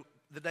 weeks ago,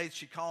 the day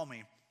she called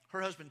me,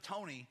 her husband,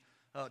 Tony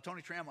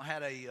Trammell,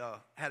 had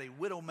a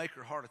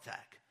widowmaker heart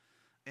attack.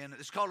 And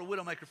it's called a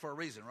widowmaker for a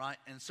reason, right?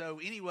 And so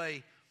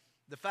anyway,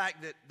 the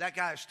fact that that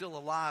guy is still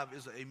alive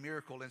is a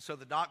miracle. And so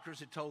the doctors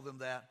had told them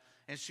that.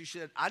 And she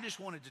said, I just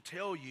wanted to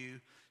tell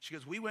you. She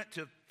goes, we went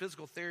to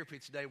physical therapy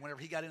today. Whenever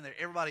he got in there,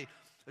 everybody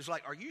was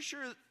like, are you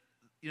sure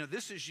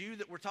this is you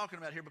that we're talking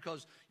about here?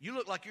 Because you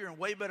look like you're in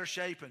way better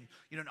shape and,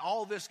 and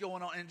all this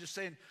going on. And just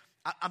saying,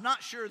 I'm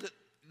not sure that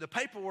the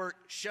paperwork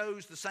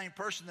shows the same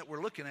person that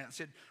we're looking at. And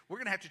said, we're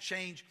going to have to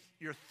change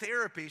your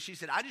therapy. She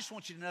said, I just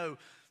want you to know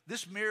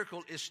this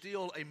miracle is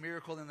still a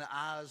miracle in the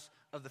eyes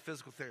of the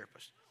physical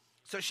therapist.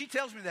 So she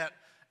tells me that.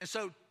 And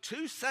so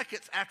 2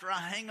 seconds after I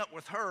hang up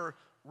with her,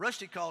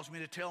 Rusty calls me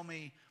to tell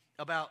me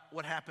about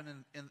what happened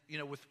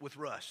with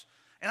Russ.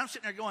 And I'm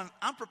sitting there going,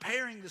 I'm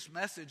preparing this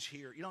message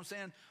here. You know what I'm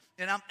saying?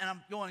 And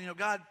I'm going,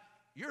 God,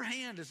 your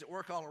hand is at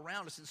work all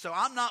around us. And so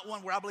I'm not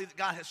one where I believe that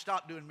God has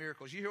stopped doing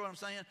miracles. You hear what I'm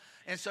saying?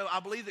 And so I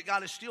believe that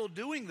God is still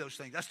doing those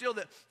things. I feel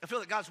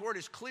that God's word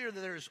is clear that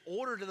there is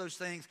order to those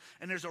things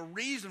and there's a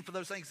reason for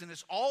those things. And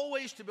it's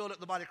always to build up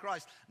the body of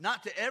Christ,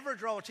 not to ever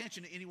draw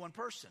attention to any one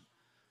person.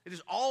 It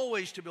is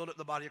always to build up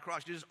the body of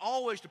Christ. It is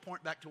always to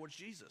point back towards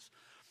Jesus.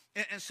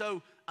 And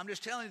so I'm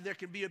just telling you, there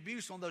can be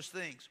abuse on those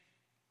things.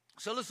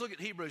 So let's look at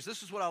Hebrews.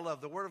 This is what I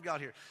love, the Word of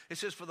God here. It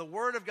says, for the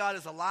Word of God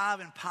is alive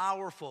and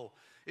powerful.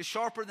 It's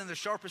sharper than the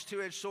sharpest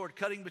two-edged sword,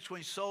 cutting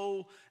between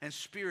soul and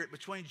spirit,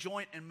 between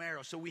joint and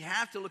marrow. So we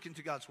have to look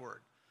into God's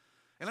Word.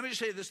 And let me just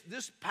say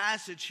this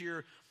passage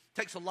here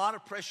takes a lot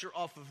of pressure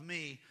off of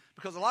me,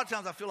 because a lot of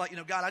times I feel like,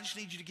 God, I just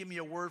need you to give me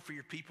a word for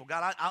your people.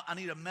 God, I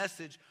need a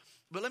message.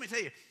 But let me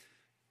tell you,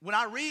 when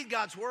I read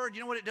God's Word,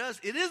 you know what it does?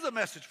 It is a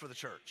message for the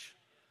church.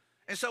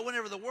 And so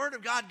whenever the Word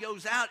of God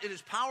goes out, it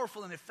is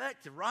powerful and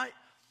effective, right?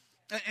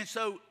 And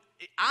so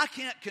I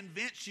can't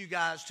convince you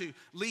guys to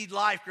lead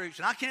life groups,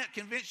 and I can't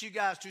convince you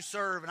guys to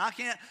serve, and I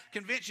can't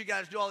convince you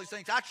guys to do all these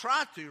things. I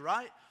try to,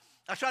 right?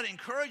 I try to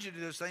encourage you to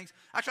do those things.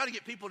 I try to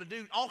get people to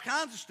do all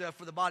kinds of stuff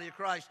for the body of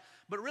Christ,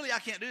 but really I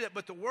can't do that.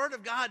 But the Word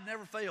of God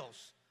never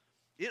fails.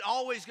 It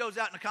always goes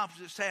out and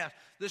accomplishes its task.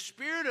 The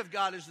Spirit of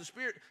God is the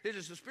Spirit. It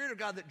is the Spirit of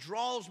God that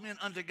draws men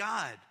unto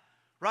God,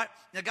 right?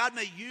 Now, God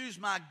may use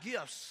my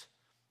gifts,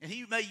 and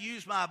He may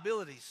use my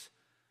abilities,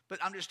 but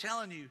I'm just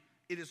telling you,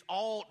 it is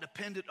all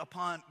dependent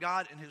upon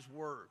God and His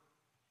Word.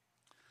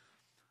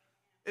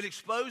 It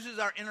exposes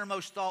our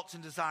innermost thoughts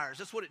and desires.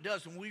 That's what it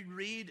does. When we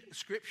read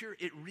Scripture,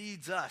 it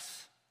reads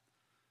us.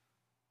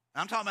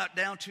 I'm talking about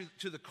down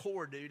to the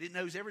core, dude. It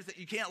knows everything.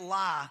 You can't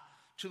lie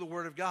to the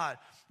Word of God.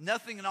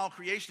 Nothing in all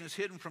creation is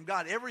hidden from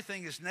God.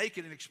 Everything is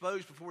naked and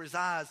exposed before His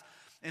eyes,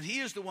 and He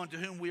is the one to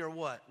whom we are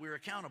what? We are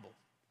accountable.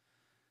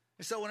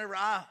 And so whenever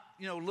I,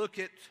 look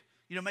at,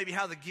 maybe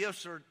how the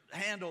gifts are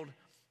handled,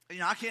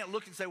 I can't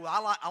look and say,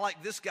 well, I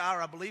like this guy,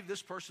 or I believe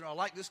this person, or I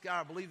like this guy,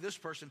 or I believe this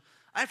person.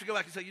 I have to go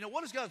back and say,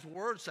 what does God's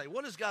Word say?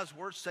 What does God's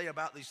Word say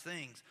about these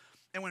things?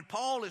 And when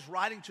Paul is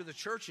writing to the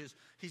churches,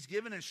 he's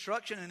given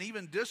instruction and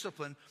even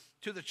discipline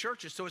to the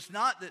churches. So it's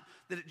not that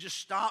it just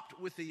stopped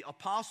with the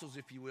apostles,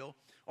 if you will,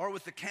 or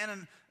with the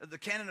canon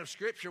of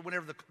Scripture.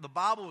 Whenever the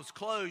Bible was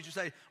closed, you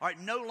say, all right,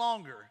 no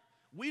longer.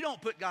 We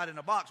don't put God in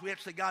a box. We have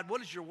to say, God,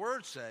 what does your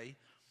Word say?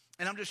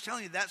 And I'm just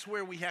telling you, that's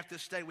where we have to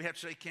stay. We have to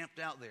stay camped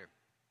out there.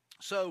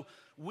 So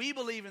we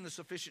believe in the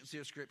sufficiency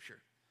of Scripture.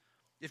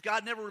 If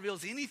God never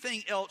reveals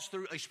anything else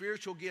through a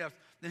spiritual gift,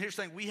 then here's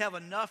the thing, we have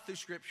enough through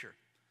Scripture.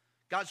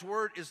 God's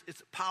Word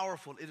it's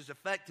powerful, it is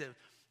effective.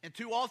 And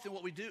too often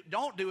what we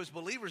don't do as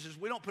believers is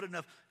we don't put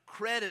enough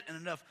credit and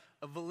enough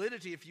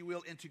validity, if you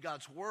will, into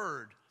God's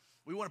Word.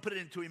 We want to put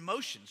it into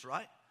emotions,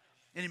 right?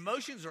 And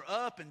emotions are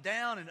up and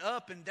down and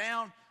up and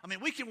down. I mean,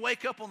 we can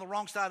wake up on the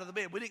wrong side of the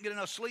bed. We didn't get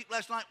enough sleep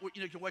last night.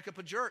 You can wake up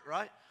a jerk,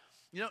 right?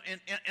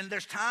 And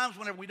there's times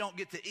whenever we don't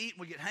get to eat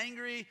and we get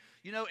hangry,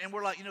 and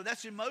we're like,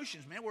 that's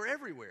emotions, man. We're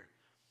everywhere.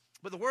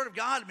 But the Word of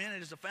God, man,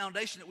 it is the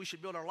foundation that we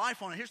should build our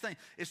life on. And here's the thing,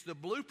 it's the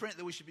blueprint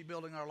that we should be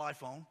building our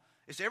life on.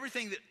 It's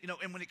everything that,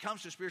 and when it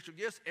comes to spiritual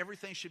gifts,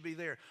 everything should be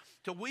there.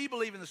 So we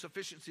believe in the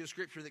sufficiency of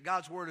Scripture, that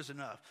God's Word is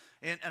enough.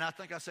 And I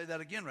think I say that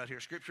again right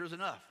here. Scripture is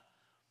enough.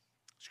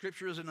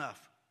 Scripture is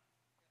enough.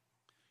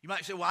 You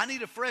might say, well, I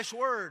need a fresh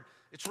word.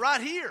 It's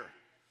right here.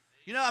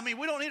 We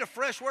don't need a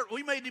fresh word.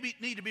 We may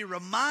need to be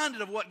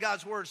reminded of what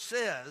God's Word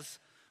says,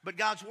 but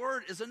God's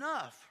Word is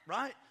enough,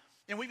 right?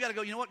 And we've got to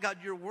go, God,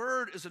 your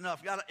Word is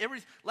enough.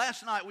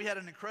 Last night we had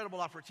an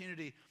incredible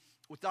opportunity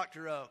with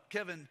Dr.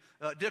 Kevin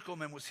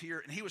Dickelman was here,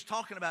 and he was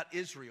talking about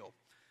Israel.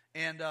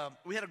 And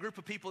we had a group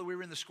of people. We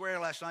were in the square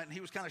last night, and he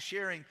was kind of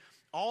sharing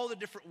all the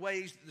different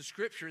ways the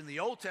Scripture in the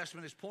Old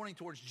Testament is pointing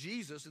towards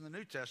Jesus in the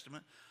New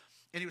Testament.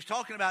 And he was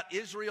talking about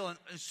Israel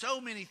and so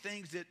many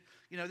things that,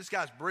 this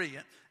guy's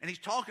brilliant. And he's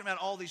talking about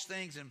all these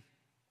things. And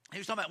he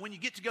was talking about when you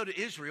get to go to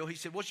Israel, he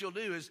said, what you'll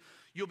do is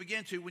you'll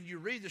begin to, when you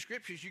read the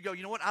Scriptures, you go,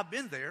 you know what, I've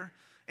been there.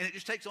 And it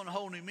just takes on a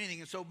whole new meaning.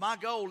 And so my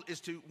goal is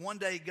to one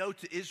day go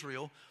to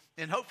Israel.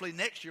 And hopefully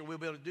next year we'll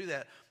be able to do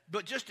that.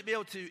 But just to be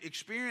able to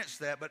experience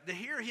that, but to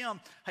hear him,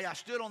 hey, I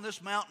stood on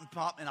this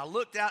mountaintop and I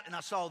looked out and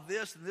I saw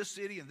this and this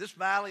city and this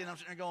valley, and I'm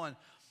sitting there going,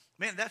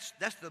 man, that's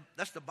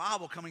the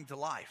Bible coming to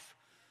life.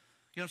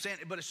 You know what I'm saying?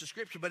 But it's the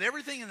Scripture. But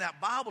everything in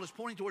that Bible is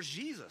pointing towards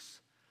Jesus.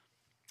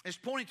 It's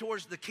pointing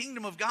towards the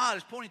kingdom of God.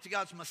 It's pointing to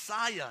God's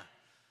Messiah.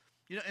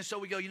 And so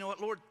we go, you know what,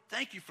 Lord,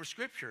 thank you for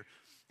Scripture.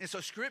 And so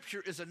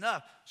Scripture is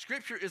enough.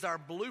 Scripture is our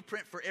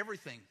blueprint for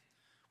everything.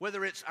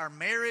 Whether it's our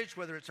marriage,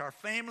 whether it's our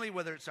family,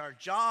 whether it's our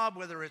job,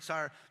 whether it's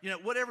our,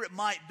 whatever it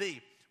might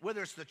be.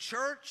 Whether it's the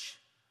church,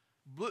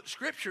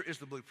 Scripture is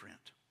the blueprint.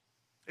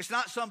 It's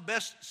not some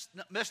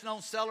best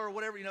known seller or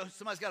whatever.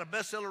 Somebody's got a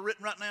bestseller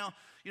written right now.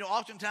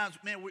 Oftentimes,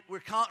 man, we're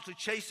constantly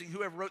chasing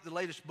whoever wrote the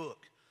latest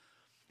book.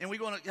 And we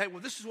go, hey,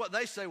 well, this is what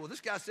they say. Well, this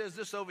guy says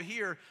this over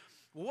here.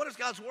 Well, what does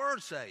God's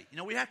Word say?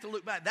 We have to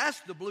look back. That's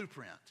the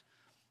blueprint.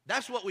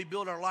 That's what we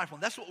build our life on.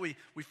 That's what we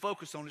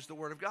focus on is the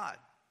Word of God.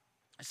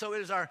 And so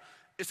it is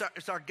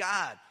it's our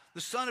guide.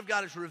 The Son of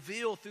God is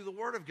revealed through the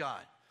Word of God.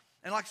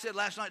 And like I said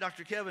last night,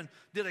 Dr. Kevin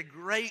did a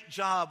great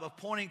job of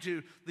pointing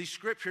to these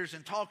Scriptures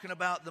and talking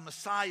about the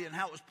Messiah and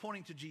how it was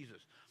pointing to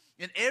Jesus.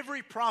 And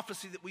every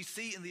prophecy that we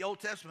see in the Old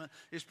Testament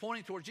is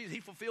pointing towards Jesus.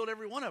 He fulfilled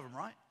every one of them,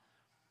 right?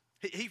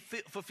 He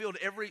fulfilled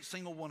every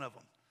single one of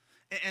them.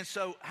 And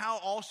so how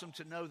awesome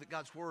to know that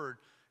God's Word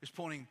is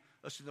pointing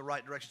us in the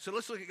right direction. So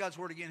let's look at God's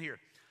Word again here.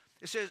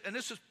 It says, and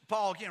this is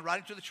Paul again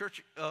writing to the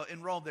church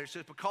in Rome there. It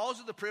says, because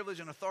of the privilege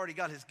and authority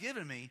God has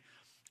given me,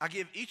 I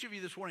give each of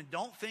you this warning,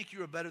 don't think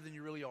you are better than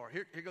you really are.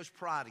 Here goes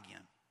pride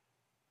again.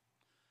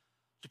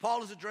 So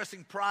Paul is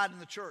addressing pride in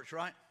the church,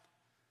 right?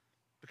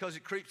 Because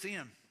it creeps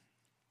in.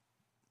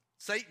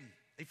 Satan,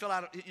 he fell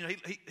out of,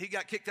 he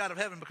got kicked out of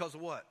heaven because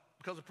of what?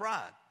 Because of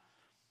pride.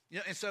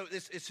 And so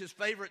it's his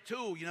favorite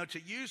tool,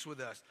 to use with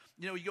us.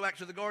 You go back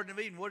to the Garden of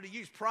Eden, what did he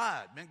use?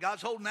 Pride. Man,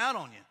 God's holding out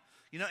on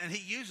you. And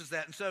he uses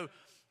that. And so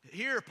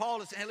here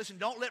Paul is saying, hey, listen,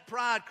 don't let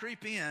pride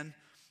creep in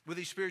with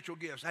these spiritual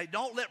gifts. Hey,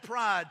 don't let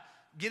pride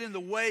get in the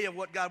way of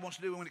what God wants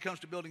to do when it comes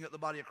to building up the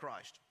body of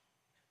Christ.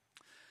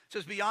 It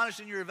says, be honest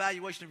in your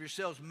evaluation of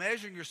yourselves,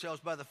 measuring yourselves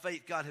by the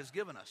faith God has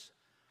given us.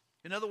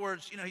 In other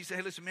words, he said,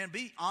 hey, listen, man,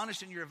 be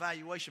honest in your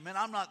evaluation. Man,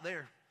 I'm not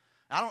there.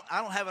 I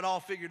don't have it all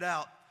figured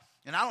out.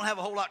 And I don't have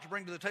a whole lot to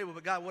bring to the table,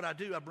 but God, what I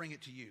do, I bring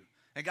it to you.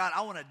 And God,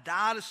 I want to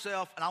die to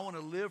self, and I want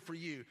to live for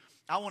you.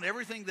 I want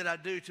everything that I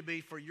do to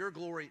be for your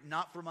glory,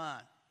 not for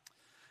mine.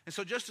 And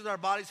so just as our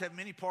bodies have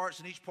many parts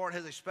and each part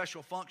has a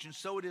special function,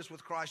 so it is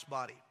with Christ's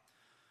body.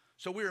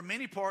 So we are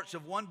many parts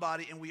of one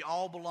body, and we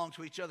all belong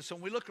to each other. So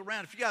when we look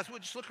around, if you guys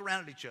would just look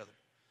around at each other.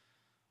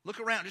 Look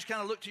around, just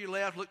kind of look to your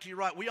left, look to your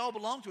right. We all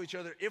belong to each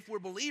other. If we're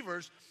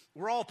believers,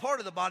 we're all part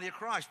of the body of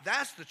Christ.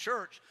 That's the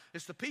church.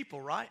 It's the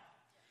people, right?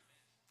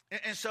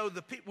 And so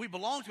we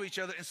belong to each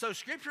other. And so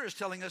Scripture is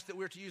telling us that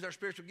we're to use our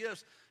spiritual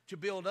gifts to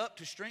build up,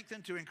 to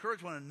strengthen, to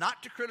encourage one another,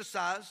 not to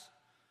criticize,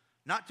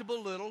 not to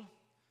belittle,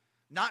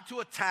 not to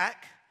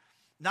attack,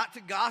 not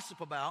to gossip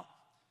about,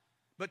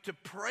 but to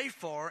pray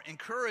for,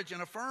 encourage,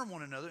 and affirm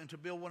one another and to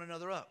build one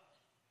another up.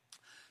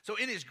 So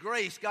in His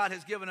grace, God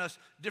has given us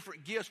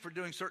different gifts for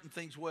doing certain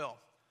things well.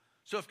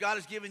 So if God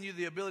has given you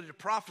the ability to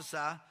prophesy,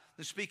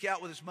 then speak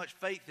out with as much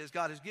faith as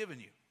God has given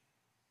you.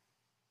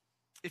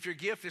 If your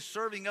gift is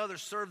serving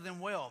others, serve them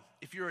well.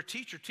 If you're a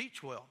teacher,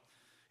 teach well.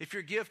 If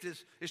your gift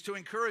is to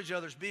encourage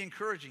others, be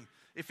encouraging.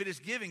 If it is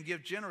giving,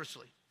 give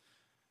generously.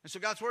 And so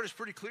God's Word is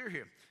pretty clear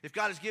here. If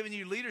God has given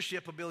you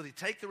leadership ability,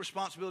 take the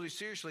responsibility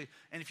seriously.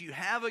 And if you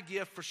have a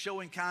gift for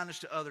showing kindness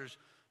to others,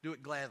 do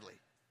it gladly.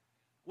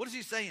 What is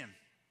He saying?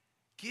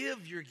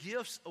 Give your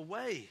gifts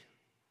away.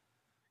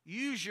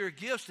 Use your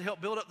gifts to help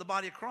build up the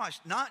body of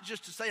Christ. Not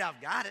just to say, I've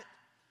got it,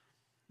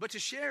 but to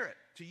share it,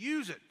 to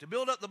use it, to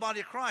build up the body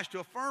of Christ, to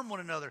affirm one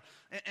another,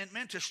 and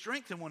meant to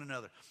strengthen one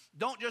another.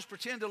 Don't just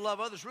pretend to love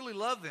others, really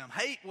love them.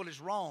 Hate what is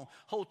wrong,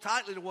 hold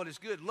tightly to what is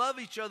good. Love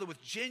each other with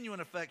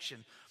genuine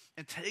affection,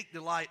 and take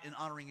delight in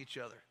honoring each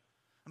other.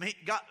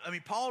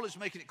 Paul is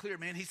making it clear,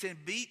 man. He's saying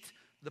beat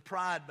the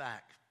pride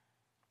back.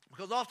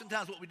 Because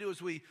oftentimes what we do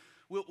is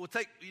we'll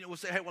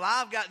say, hey, well,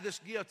 I've got this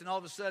gift, and all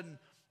of a sudden,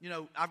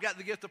 I've got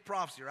the gift of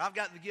prophecy, or I've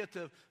got the gift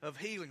of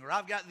healing, or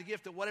I've got the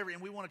gift of whatever,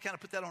 and we want to kind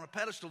of put that on a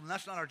pedestal, and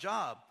that's not our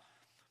job.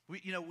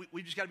 We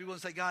just got to be willing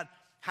to say, God,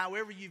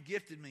 however you've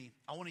gifted me,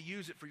 I want to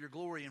use it for your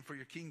glory and for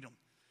your kingdom.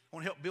 I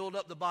want to help build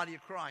up the body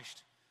of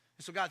Christ.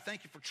 And so, God,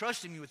 thank you for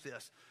trusting me with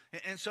this.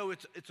 And so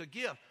it's a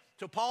gift.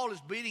 So Paul is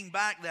beating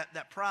back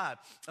that pride.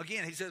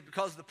 Again, he says,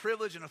 because of the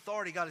privilege and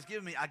authority God has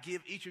given me, I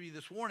give each of you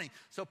this warning.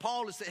 So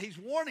Paul he's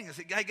warning us,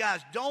 hey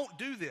guys, don't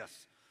do this.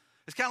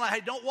 It's kind of like,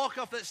 hey, don't walk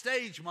off that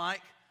stage,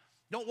 Mike.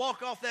 Don't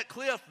walk off that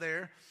cliff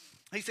there.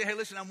 He said, hey,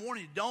 listen, I'm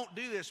warning you, don't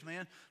do this,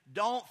 man.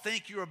 Don't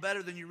think you are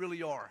better than you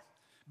really are.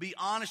 Be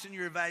honest in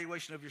your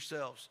evaluation of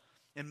yourselves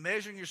and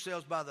measuring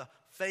yourselves by the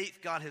faith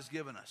God has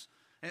given us.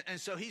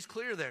 And so he's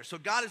clear there. So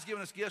God has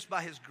given us gifts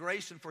by his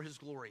grace and for his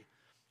glory.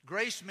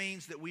 Grace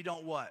means that we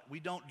don't what? We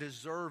don't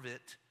deserve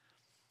it,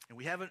 and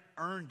we haven't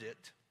earned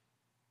it.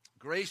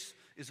 Grace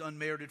is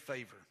unmerited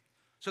favor.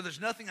 So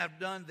there's nothing I've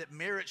done that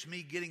merits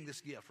me getting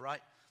this gift,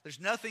 right? There's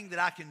nothing that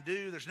I can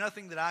do. There's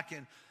nothing that I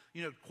can,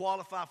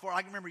 qualify for.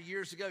 I can remember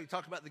years ago, you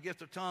talked about the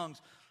gift of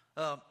tongues.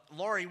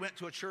 Laurie went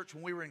to a church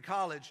when we were in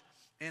college,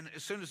 and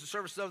as soon as the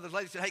service was over, the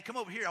lady said, hey, come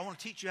over here. I want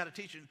to teach you how to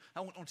teach, and I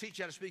want to teach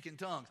you how to speak in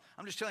tongues.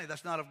 I'm just telling you,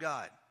 that's not of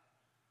God.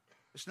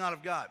 It's not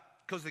of God.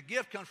 Because the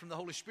gift comes from the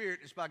Holy Spirit.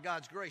 It's by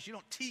God's grace. You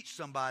don't teach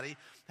somebody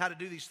how to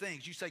do these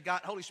things. You say,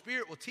 God, Holy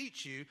Spirit will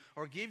teach you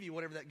or give you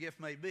whatever that gift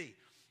may be.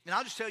 And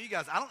I'll just tell you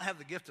guys, I don't have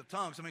the gift of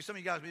tongues. I mean, some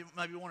of you guys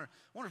may be wondering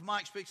if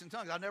Mike speaks in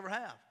tongues. I never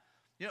have.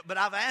 But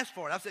I've asked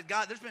for it. I've said,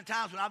 God, there's been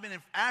times when I've been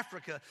in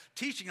Africa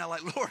teaching. I'm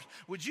like, Lord,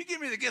 would you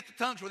give me the gift of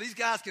tongues where these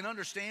guys can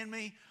understand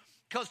me?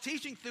 Because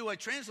teaching through a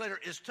translator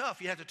is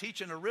tough. You have to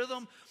teach in a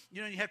rhythm.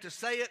 You have to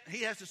say it.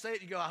 He has to say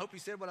it. You go, I hope he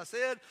said what I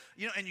said.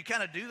 And you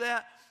kind of do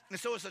that. And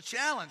so it's a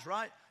challenge,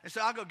 right? And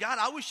so I go, God,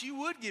 I wish you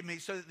would give me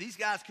so that these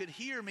guys could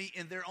hear me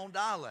in their own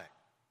dialect.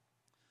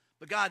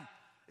 But God,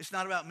 it's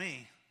not about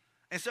me.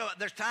 And so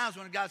there's times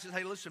when God says,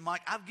 hey, listen,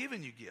 Mike, I've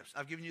given you gifts.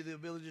 I've given you the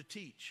ability to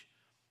teach.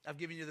 I've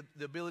given you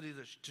the ability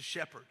to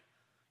shepherd.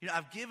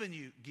 I've given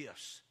you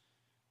gifts.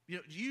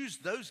 Use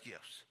those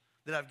gifts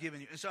that I've given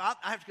you. And so I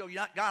have to go,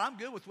 God, I'm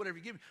good with whatever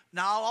you give me.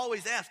 Now, I'll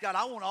always ask, God,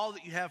 I want all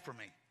that you have for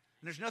me.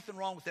 And there's nothing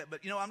wrong with that.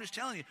 But, I'm just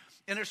telling you,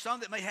 and there's some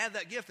that may have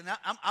that gift. And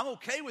I'm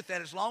okay with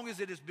that as long as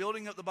it is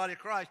building up the body of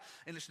Christ.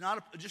 And it's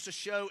not just a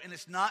show, and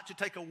it's not to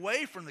take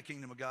away from the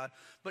kingdom of God,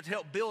 but to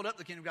help build up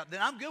the kingdom of God.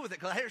 Then I'm good with it.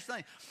 Because here's the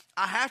thing.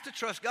 I have to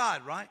trust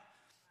God, right?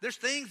 There's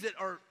things that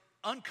are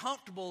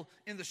uncomfortable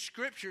in the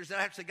scriptures that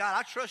I have to say, God,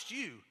 I trust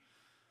you.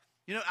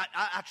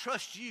 I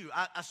trust you.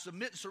 I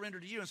submit and surrender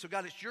to you. And so,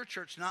 God, it's your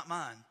church, not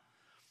mine.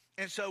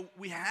 And so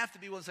we have to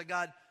be willing to say,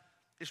 God,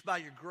 it's by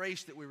your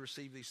grace that we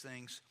receive these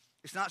things.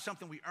 It's not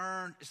something we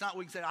earn. It's not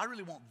we can say, I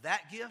really want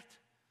that gift.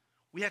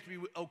 We have to be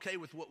okay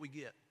with what we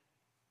get.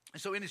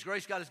 And so in his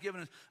grace, God has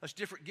given us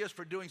different gifts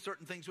for doing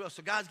certain things well.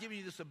 So God's giving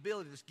you this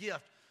ability, this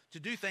gift to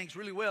do things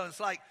really well. And it's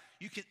like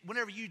you can,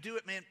 whenever you do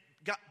it, man,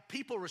 God,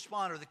 people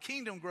respond or the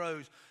kingdom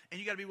grows. And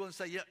you got to be willing to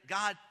say, yeah,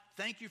 God,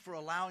 thank you for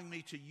allowing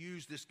me to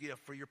use this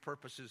gift for your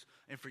purposes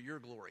and for your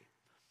glory.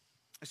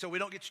 And so we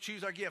don't get to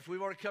choose our gift.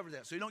 We've already covered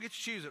that. So you don't get to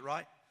choose it,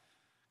 right?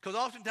 Because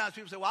oftentimes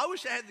people say, well, I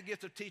wish I had the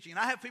gift of teaching. And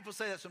I have people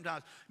say that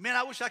sometimes. Man,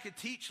 I wish I could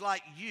teach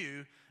like you.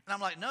 And I'm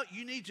like, no,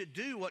 you need to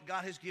do what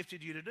God has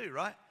gifted you to do,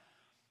 right?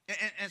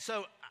 And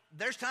so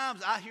there's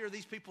times I hear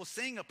these people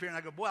sing up here and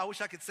I go, boy, I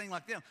wish I could sing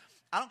like them.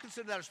 I don't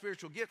consider that a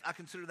spiritual gift. I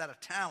consider that a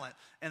talent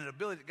and an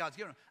ability that God's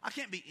given them. I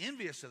can't be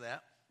envious of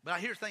that, but I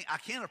hear things, I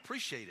can't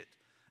appreciate it.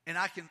 And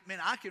I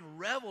can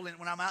revel in it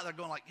when I'm out there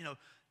going like,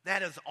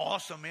 that is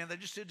awesome, man. They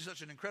just did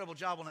such an incredible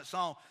job on that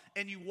song.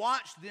 And you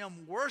watch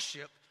them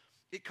worship.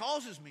 It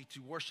causes me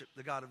to worship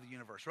the God of the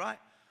universe, right?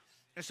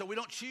 And so we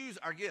don't choose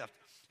our gift.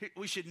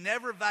 We should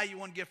never value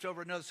one gift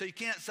over another. So you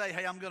can't say,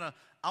 hey,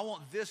 I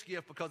want this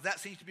gift because that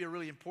seems to be a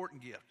really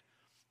important gift.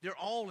 They're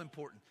all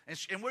important.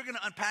 And we're going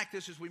to unpack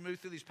this as we move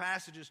through these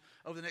passages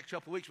over the next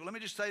couple of weeks. But let me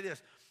just say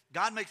this.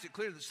 God makes it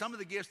clear that some of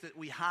the gifts that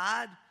we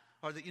hide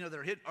or that, that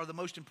are hidden are the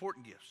most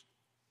important gifts.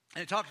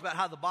 And it talks about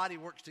how the body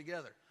works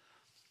together.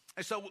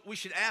 And so we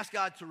should ask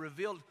God to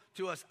reveal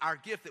to us our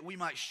gift that we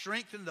might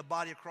strengthen the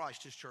body of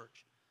Christ, his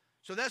church.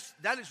 So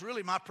that is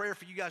really my prayer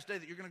for you guys today,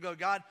 that you're going to go,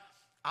 God,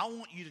 I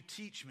want you to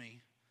teach me,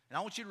 and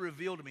I want you to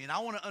reveal to me, and I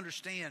want to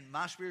understand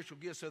my spiritual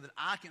gifts so that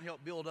I can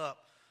help build up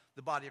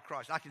the body of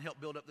Christ. I can help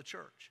build up the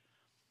church.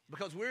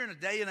 Because we're in a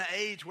day and an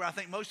age where I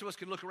think most of us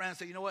can look around and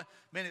say, you know what,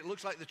 man, it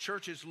looks like the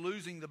church is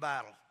losing the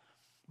battle.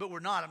 But we're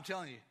not, I'm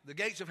telling you. The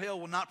gates of hell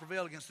will not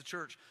prevail against the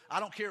church. I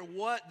don't care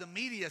what the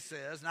media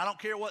says, and I don't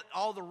care what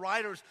all the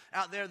writers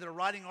out there that are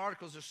writing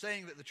articles are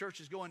saying that the church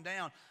is going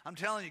down. I'm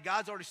telling you,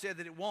 God's already said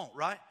that it won't,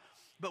 right?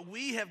 But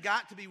we have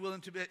got to be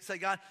willing to say,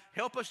 God,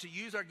 help us to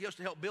use our gifts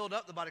to help build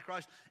up the body of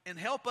Christ and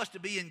help us to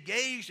be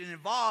engaged and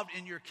involved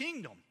in your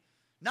kingdom.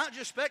 Not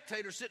just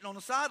spectators sitting on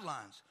the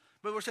sidelines.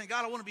 But we're saying,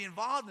 God, I want to be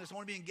involved in this. I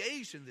want to be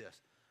engaged in this.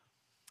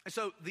 And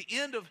so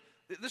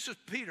this is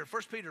Peter,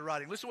 1 Peter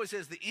writing. Listen to what he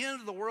says. The end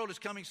of the world is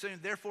coming soon.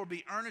 Therefore,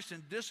 be earnest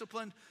and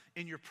disciplined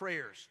in your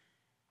prayers.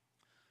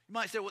 You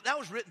might say, well, that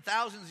was written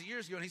thousands of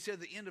years ago, and he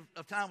said the end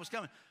of time was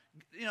coming.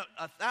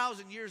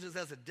 1,000 years is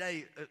as a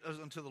day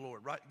unto the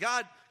Lord, right?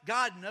 God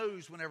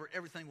knows whenever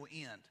everything will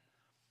end.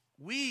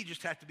 We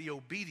just have to be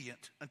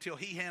obedient until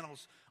he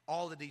handles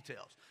all the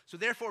details. So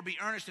therefore, be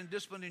earnest and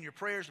disciplined in your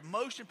prayers.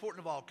 Most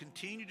important of all,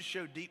 continue to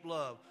show deep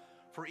love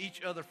for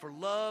each other, for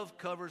love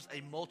covers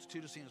a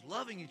multitude of sins.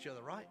 Loving each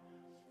other, right?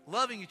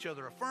 Loving each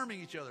other,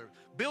 affirming each other,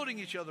 building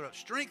each other up,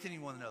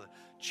 strengthening one another.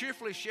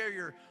 Cheerfully share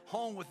your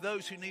home with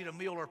those who need a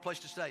meal or a place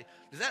to stay.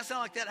 Does that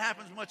sound like that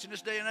happens much in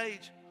this day and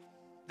age?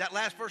 That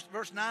last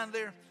verse 9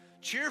 there,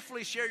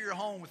 cheerfully share your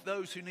home with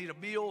those who need a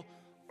meal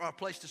or a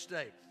place to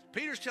stay.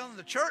 Peter's telling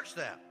the church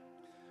that.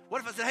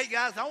 What if I said, hey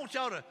guys, I want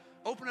y'all to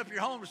open up your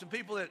home to some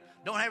people that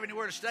don't have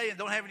anywhere to stay and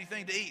don't have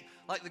anything to eat?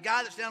 Like the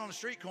guy that's down on the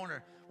street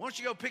corner, why don't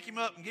you go pick him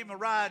up and give him a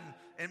ride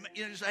and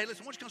just say, hey,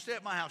 listen, why don't you come stay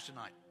at my house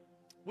tonight?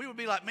 We would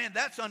be like, man,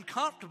 that's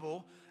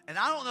uncomfortable, and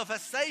I don't know if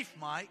that's safe,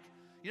 Mike.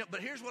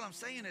 But here's what I'm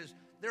saying is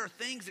there are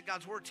things that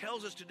God's word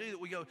tells us to do that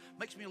we go,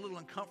 makes me a little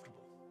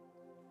uncomfortable.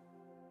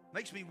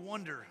 Makes me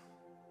wonder.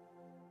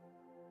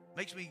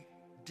 Makes me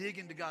dig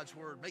into God's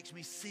word. Makes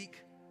me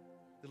seek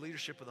the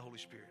leadership of the Holy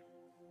Spirit.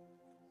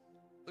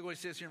 Look what it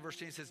says here in verse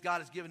 10. It says,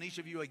 God has given each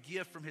of you a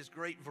gift from his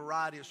great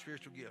variety of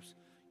spiritual gifts.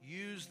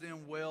 Use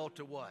them well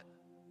to what?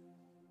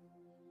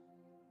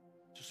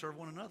 To serve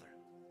one another.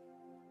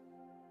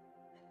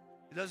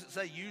 It doesn't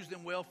say use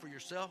them well for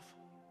yourself.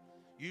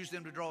 Use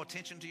them to draw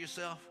attention to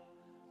yourself.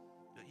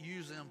 But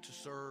use them to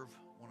serve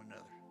one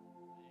another.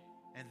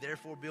 And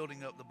therefore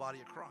building up the body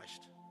of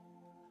Christ.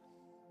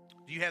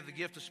 Do you have the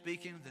gift of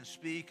speaking? Then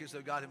speak as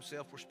though God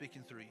himself were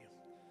speaking through you.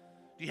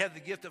 Do you have the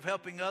gift of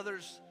helping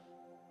others?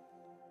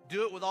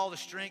 Do it with all the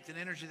strength and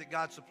energy that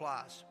God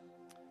supplies.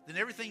 Then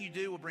everything you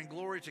do will bring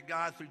glory to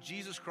God through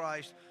Jesus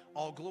Christ.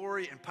 All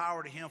glory and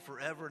power to him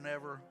forever and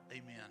ever.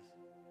 Amen.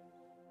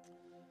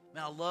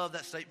 Man, I love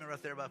that statement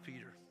right there by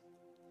Peter.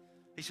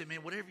 He said, man,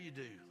 whatever you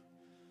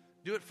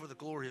do it for the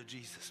glory of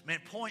Jesus. Man,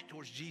 point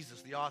towards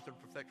Jesus, the author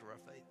and perfecter of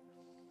our faith.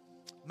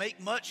 Make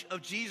much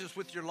of Jesus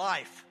with your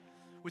life,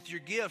 with your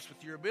gifts,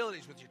 with your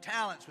abilities, with your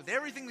talents, with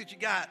everything that you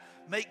got.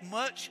 Make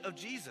much of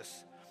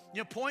Jesus.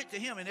 Point to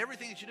him in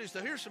everything that you do.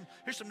 So here's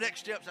some next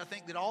steps I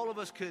think that all of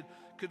us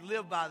could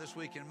live by this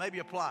week and maybe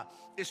apply.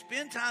 Is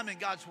spend time in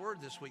God's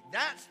word this week.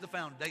 That's the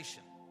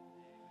foundation.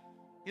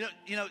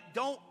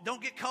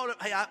 Don't get caught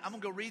up, hey, I'm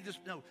going to go read this.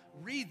 No,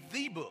 read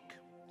the book.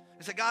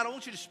 And say, God, I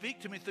want you to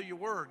speak to me through your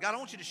word. God, I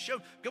want you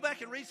to go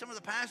back and read some of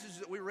the passages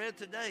that we read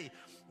today.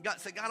 God,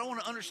 I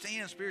want to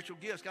understand spiritual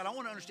gifts. God, I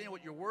want to understand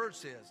what your word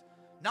says.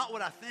 Not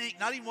what I think,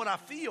 not even what I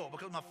feel,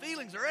 because my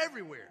feelings are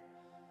everywhere.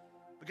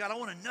 But God, I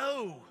want to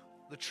know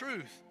the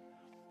truth.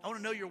 I want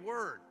to know your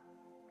word.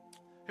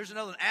 Here's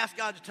another one. Ask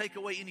God to take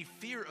away any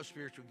fear of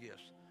spiritual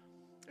gifts.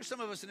 There's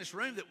some of us in this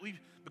room that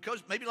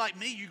because maybe like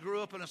me, you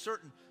grew up in a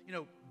certain,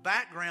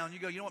 background. You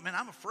go, you know what, man,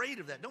 I'm afraid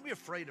of that. Don't be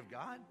afraid of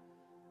God.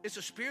 It's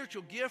a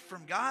spiritual gift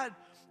from God,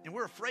 and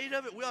we're afraid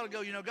of it. We ought to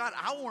go, God,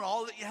 I want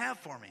all that you have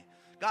for me.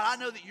 God,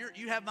 I know that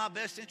you have my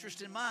best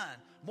interest in mind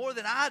more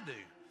than I do.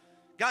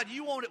 God,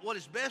 you want what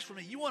is best for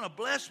me. You want to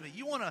bless me.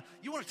 You want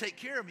to take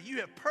care of me.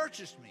 You have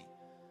purchased me.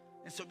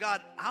 And so,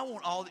 God, I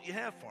want all that you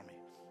have for me,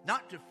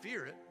 not to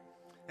fear it.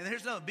 And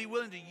here's another. Be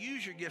willing to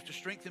use your gift to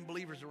strengthen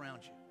believers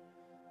around you.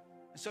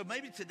 And so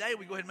maybe today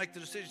we go ahead and make the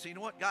decision. Say, you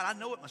know what, God, I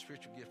know what my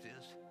spiritual gift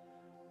is.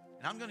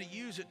 And I'm going to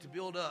use it to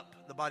build up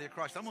the body of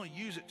Christ. I'm going to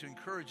use it to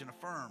encourage and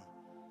affirm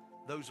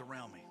those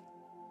around me.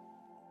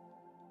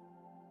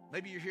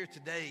 Maybe you're here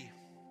today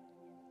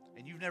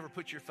and you've never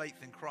put your faith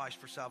in Christ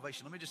for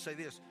salvation. Let me just say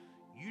this.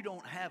 You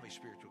don't have a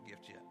spiritual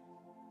gift yet.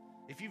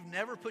 If you've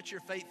never put your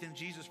faith in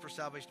Jesus for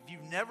salvation, if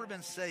you've never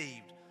been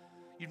saved,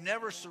 you've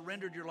never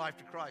surrendered your life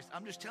to Christ,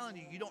 I'm just telling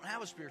you, you don't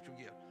have a spiritual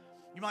gift.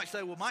 You might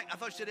say, well, Mike, I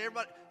thought you said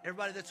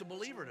everybody that's a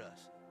believer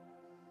does.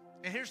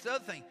 And here's the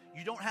other thing.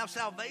 You don't have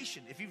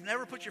salvation. If you've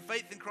never put your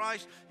faith in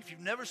Christ, if you've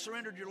never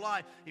surrendered your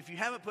life, if you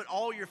haven't put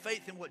all your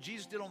faith in what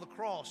Jesus did on the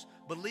cross,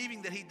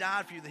 believing that he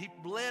died for you, that he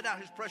bled out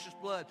his precious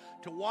blood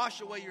to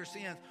wash away your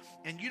sins,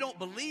 and you don't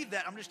believe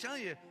that, I'm just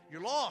telling you,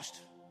 you're lost.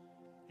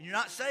 And you're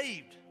not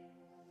saved.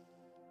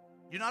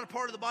 You're not a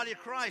part of the body of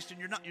Christ, and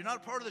you're not a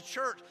part of the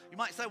church. You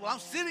might say, well, I'm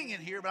sitting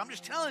in here, but I'm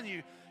just telling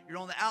you, you're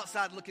on the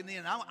outside looking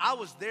in. I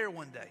was there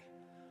one day.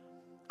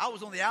 I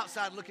was on the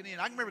outside looking in.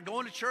 I can remember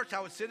going to church.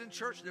 I would sit in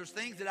church. There was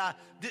things that I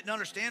didn't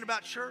understand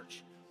about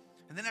church.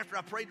 And then after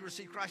I prayed to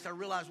receive Christ, I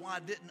realized why I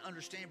didn't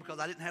understand, because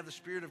I didn't have the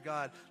Spirit of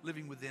God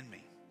living within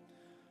me.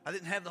 I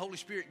didn't have the Holy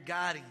Spirit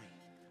guiding me.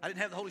 I didn't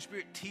have the Holy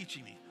Spirit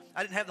teaching me.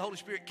 I didn't have the Holy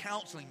Spirit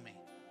counseling me.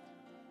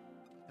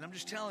 And I'm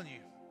just telling you,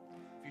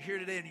 if you're here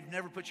today and you've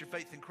never put your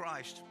faith in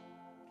Christ,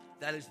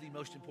 that is the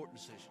most important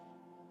decision.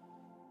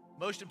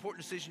 Most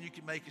important decision you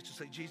can make is to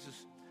say,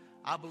 Jesus,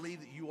 I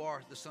believe that you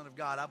are the Son of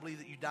God. I believe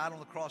that you died on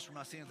the cross for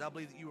my sins. I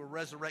believe that you were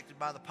resurrected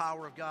by the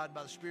power of God,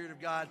 by the Spirit of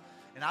God.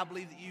 And I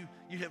believe that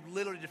you have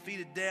literally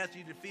defeated death.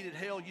 You defeated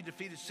hell. You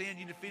defeated sin.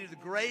 You defeated the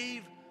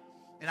grave.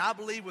 And I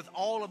believe with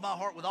all of my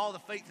heart, with all the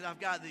faith that I've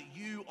got, that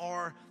you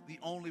are the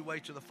only way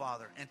to the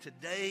Father. And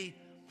today,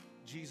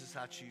 Jesus,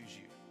 I choose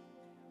you.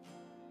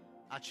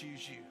 I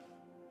choose you.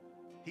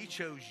 He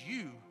chose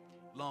you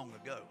long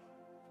ago.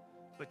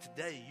 But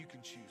today, you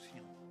can choose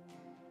him.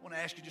 I want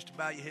to ask you just to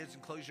bow your heads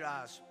and close your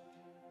eyes.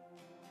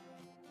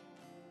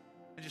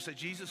 And just say,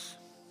 Jesus,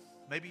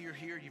 maybe you're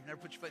here, you've never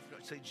put your faith in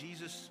God. Say,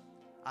 Jesus,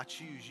 I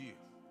choose you.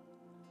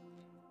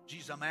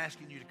 Jesus, I'm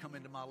asking you to come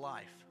into my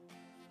life.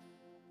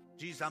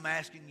 Jesus, I'm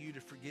asking you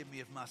to forgive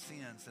me of my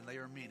sins, and they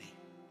are many.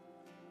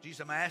 Jesus,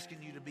 I'm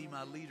asking you to be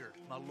my leader,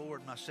 my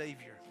Lord, my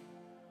Savior.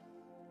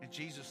 And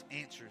Jesus'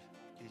 answer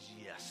is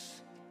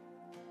yes.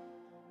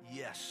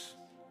 Yes.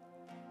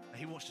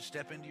 He wants to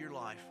step into your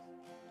life.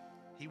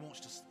 He wants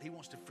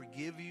to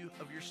forgive you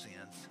of your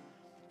sins.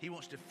 He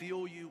wants to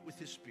fill you with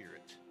His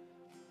Spirit.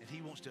 And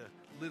He wants to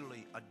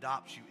literally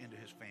adopt you into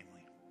His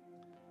family.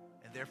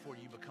 And therefore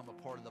you become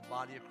a part of the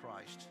body of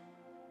Christ,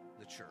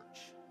 the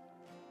church.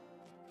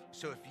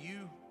 So if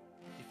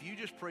you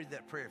just prayed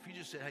that prayer, if you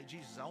just said, hey,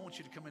 Jesus, I want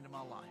you to come into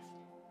my life.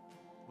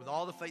 With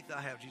all the faith that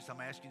I have, Jesus,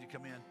 I'm asking you to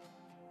come in.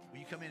 Will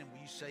you come in and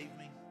will you save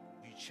me?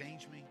 Will you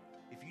change me?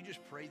 If you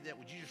just prayed that,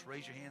 would you just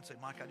raise your hand and say,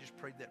 Mike, I just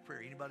prayed that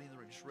prayer. Anybody in the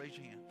room, just raise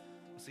your hand.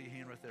 I see your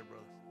hand right there,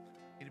 brother.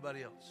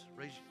 Anybody else?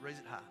 Raise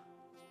it high,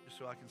 just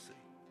so I can see.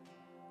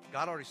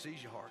 God already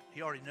sees your heart.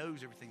 He already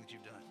knows everything that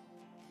you've done.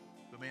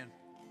 But man,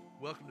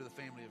 welcome to the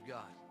family of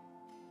God.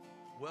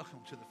 Welcome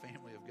to the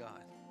family of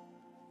God.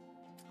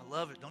 I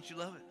love it. Don't you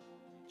love it?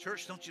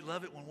 Church, don't you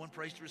love it when one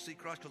prays to receive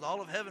Christ? Because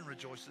all of heaven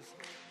rejoices.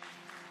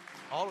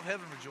 All of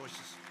heaven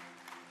rejoices.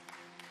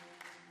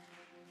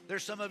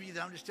 There's some of you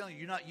that I'm just telling you,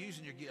 you're not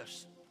using your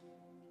gifts.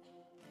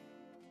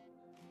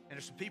 And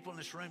there's some people in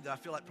this room that I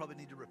feel like probably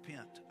need to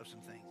repent of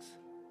some things.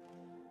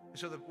 And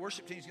so the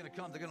worship team is going to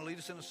come. They're going to lead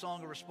us in a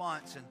song of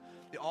response. And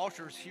the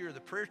altar is here. The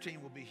prayer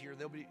team will be here.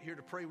 They'll be here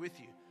to pray with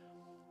you.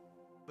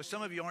 But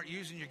some of you aren't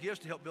using your gifts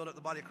to help build up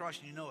the body of Christ,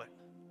 and you know it.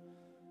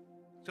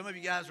 Some of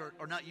you guys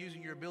are not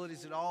using your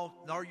abilities at all,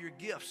 nor your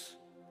gifts.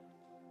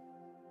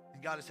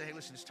 And God is saying, hey,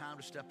 listen, it's time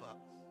to step up,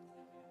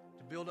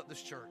 to build up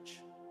this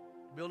church,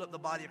 to build up the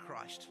body of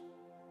Christ.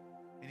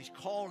 And He's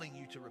calling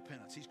you to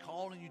repentance. He's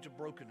calling you to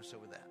brokenness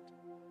over that.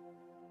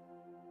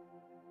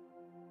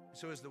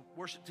 So as the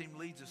worship team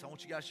leads us, I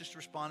want you guys just to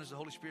respond as the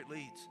Holy Spirit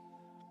leads.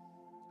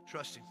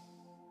 Trust Him.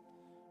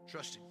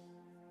 Trust Him.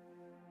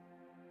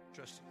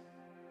 Trust Him.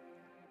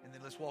 And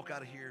then let's walk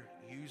out of here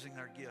using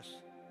our gifts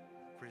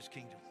for His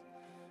kingdom.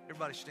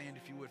 Everybody stand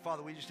if you would.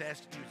 Father, we just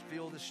ask that you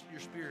would fill your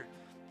Spirit.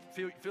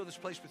 Fill this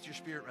place with your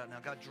Spirit right now.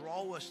 God,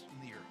 draw us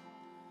near.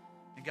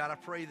 And God, I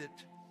pray that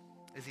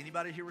as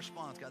anybody here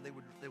responds, God, they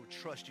would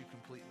trust you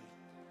completely.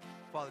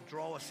 Father,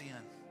 draw us in.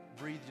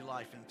 Breathe your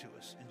life into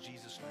us. In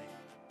Jesus'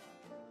 name.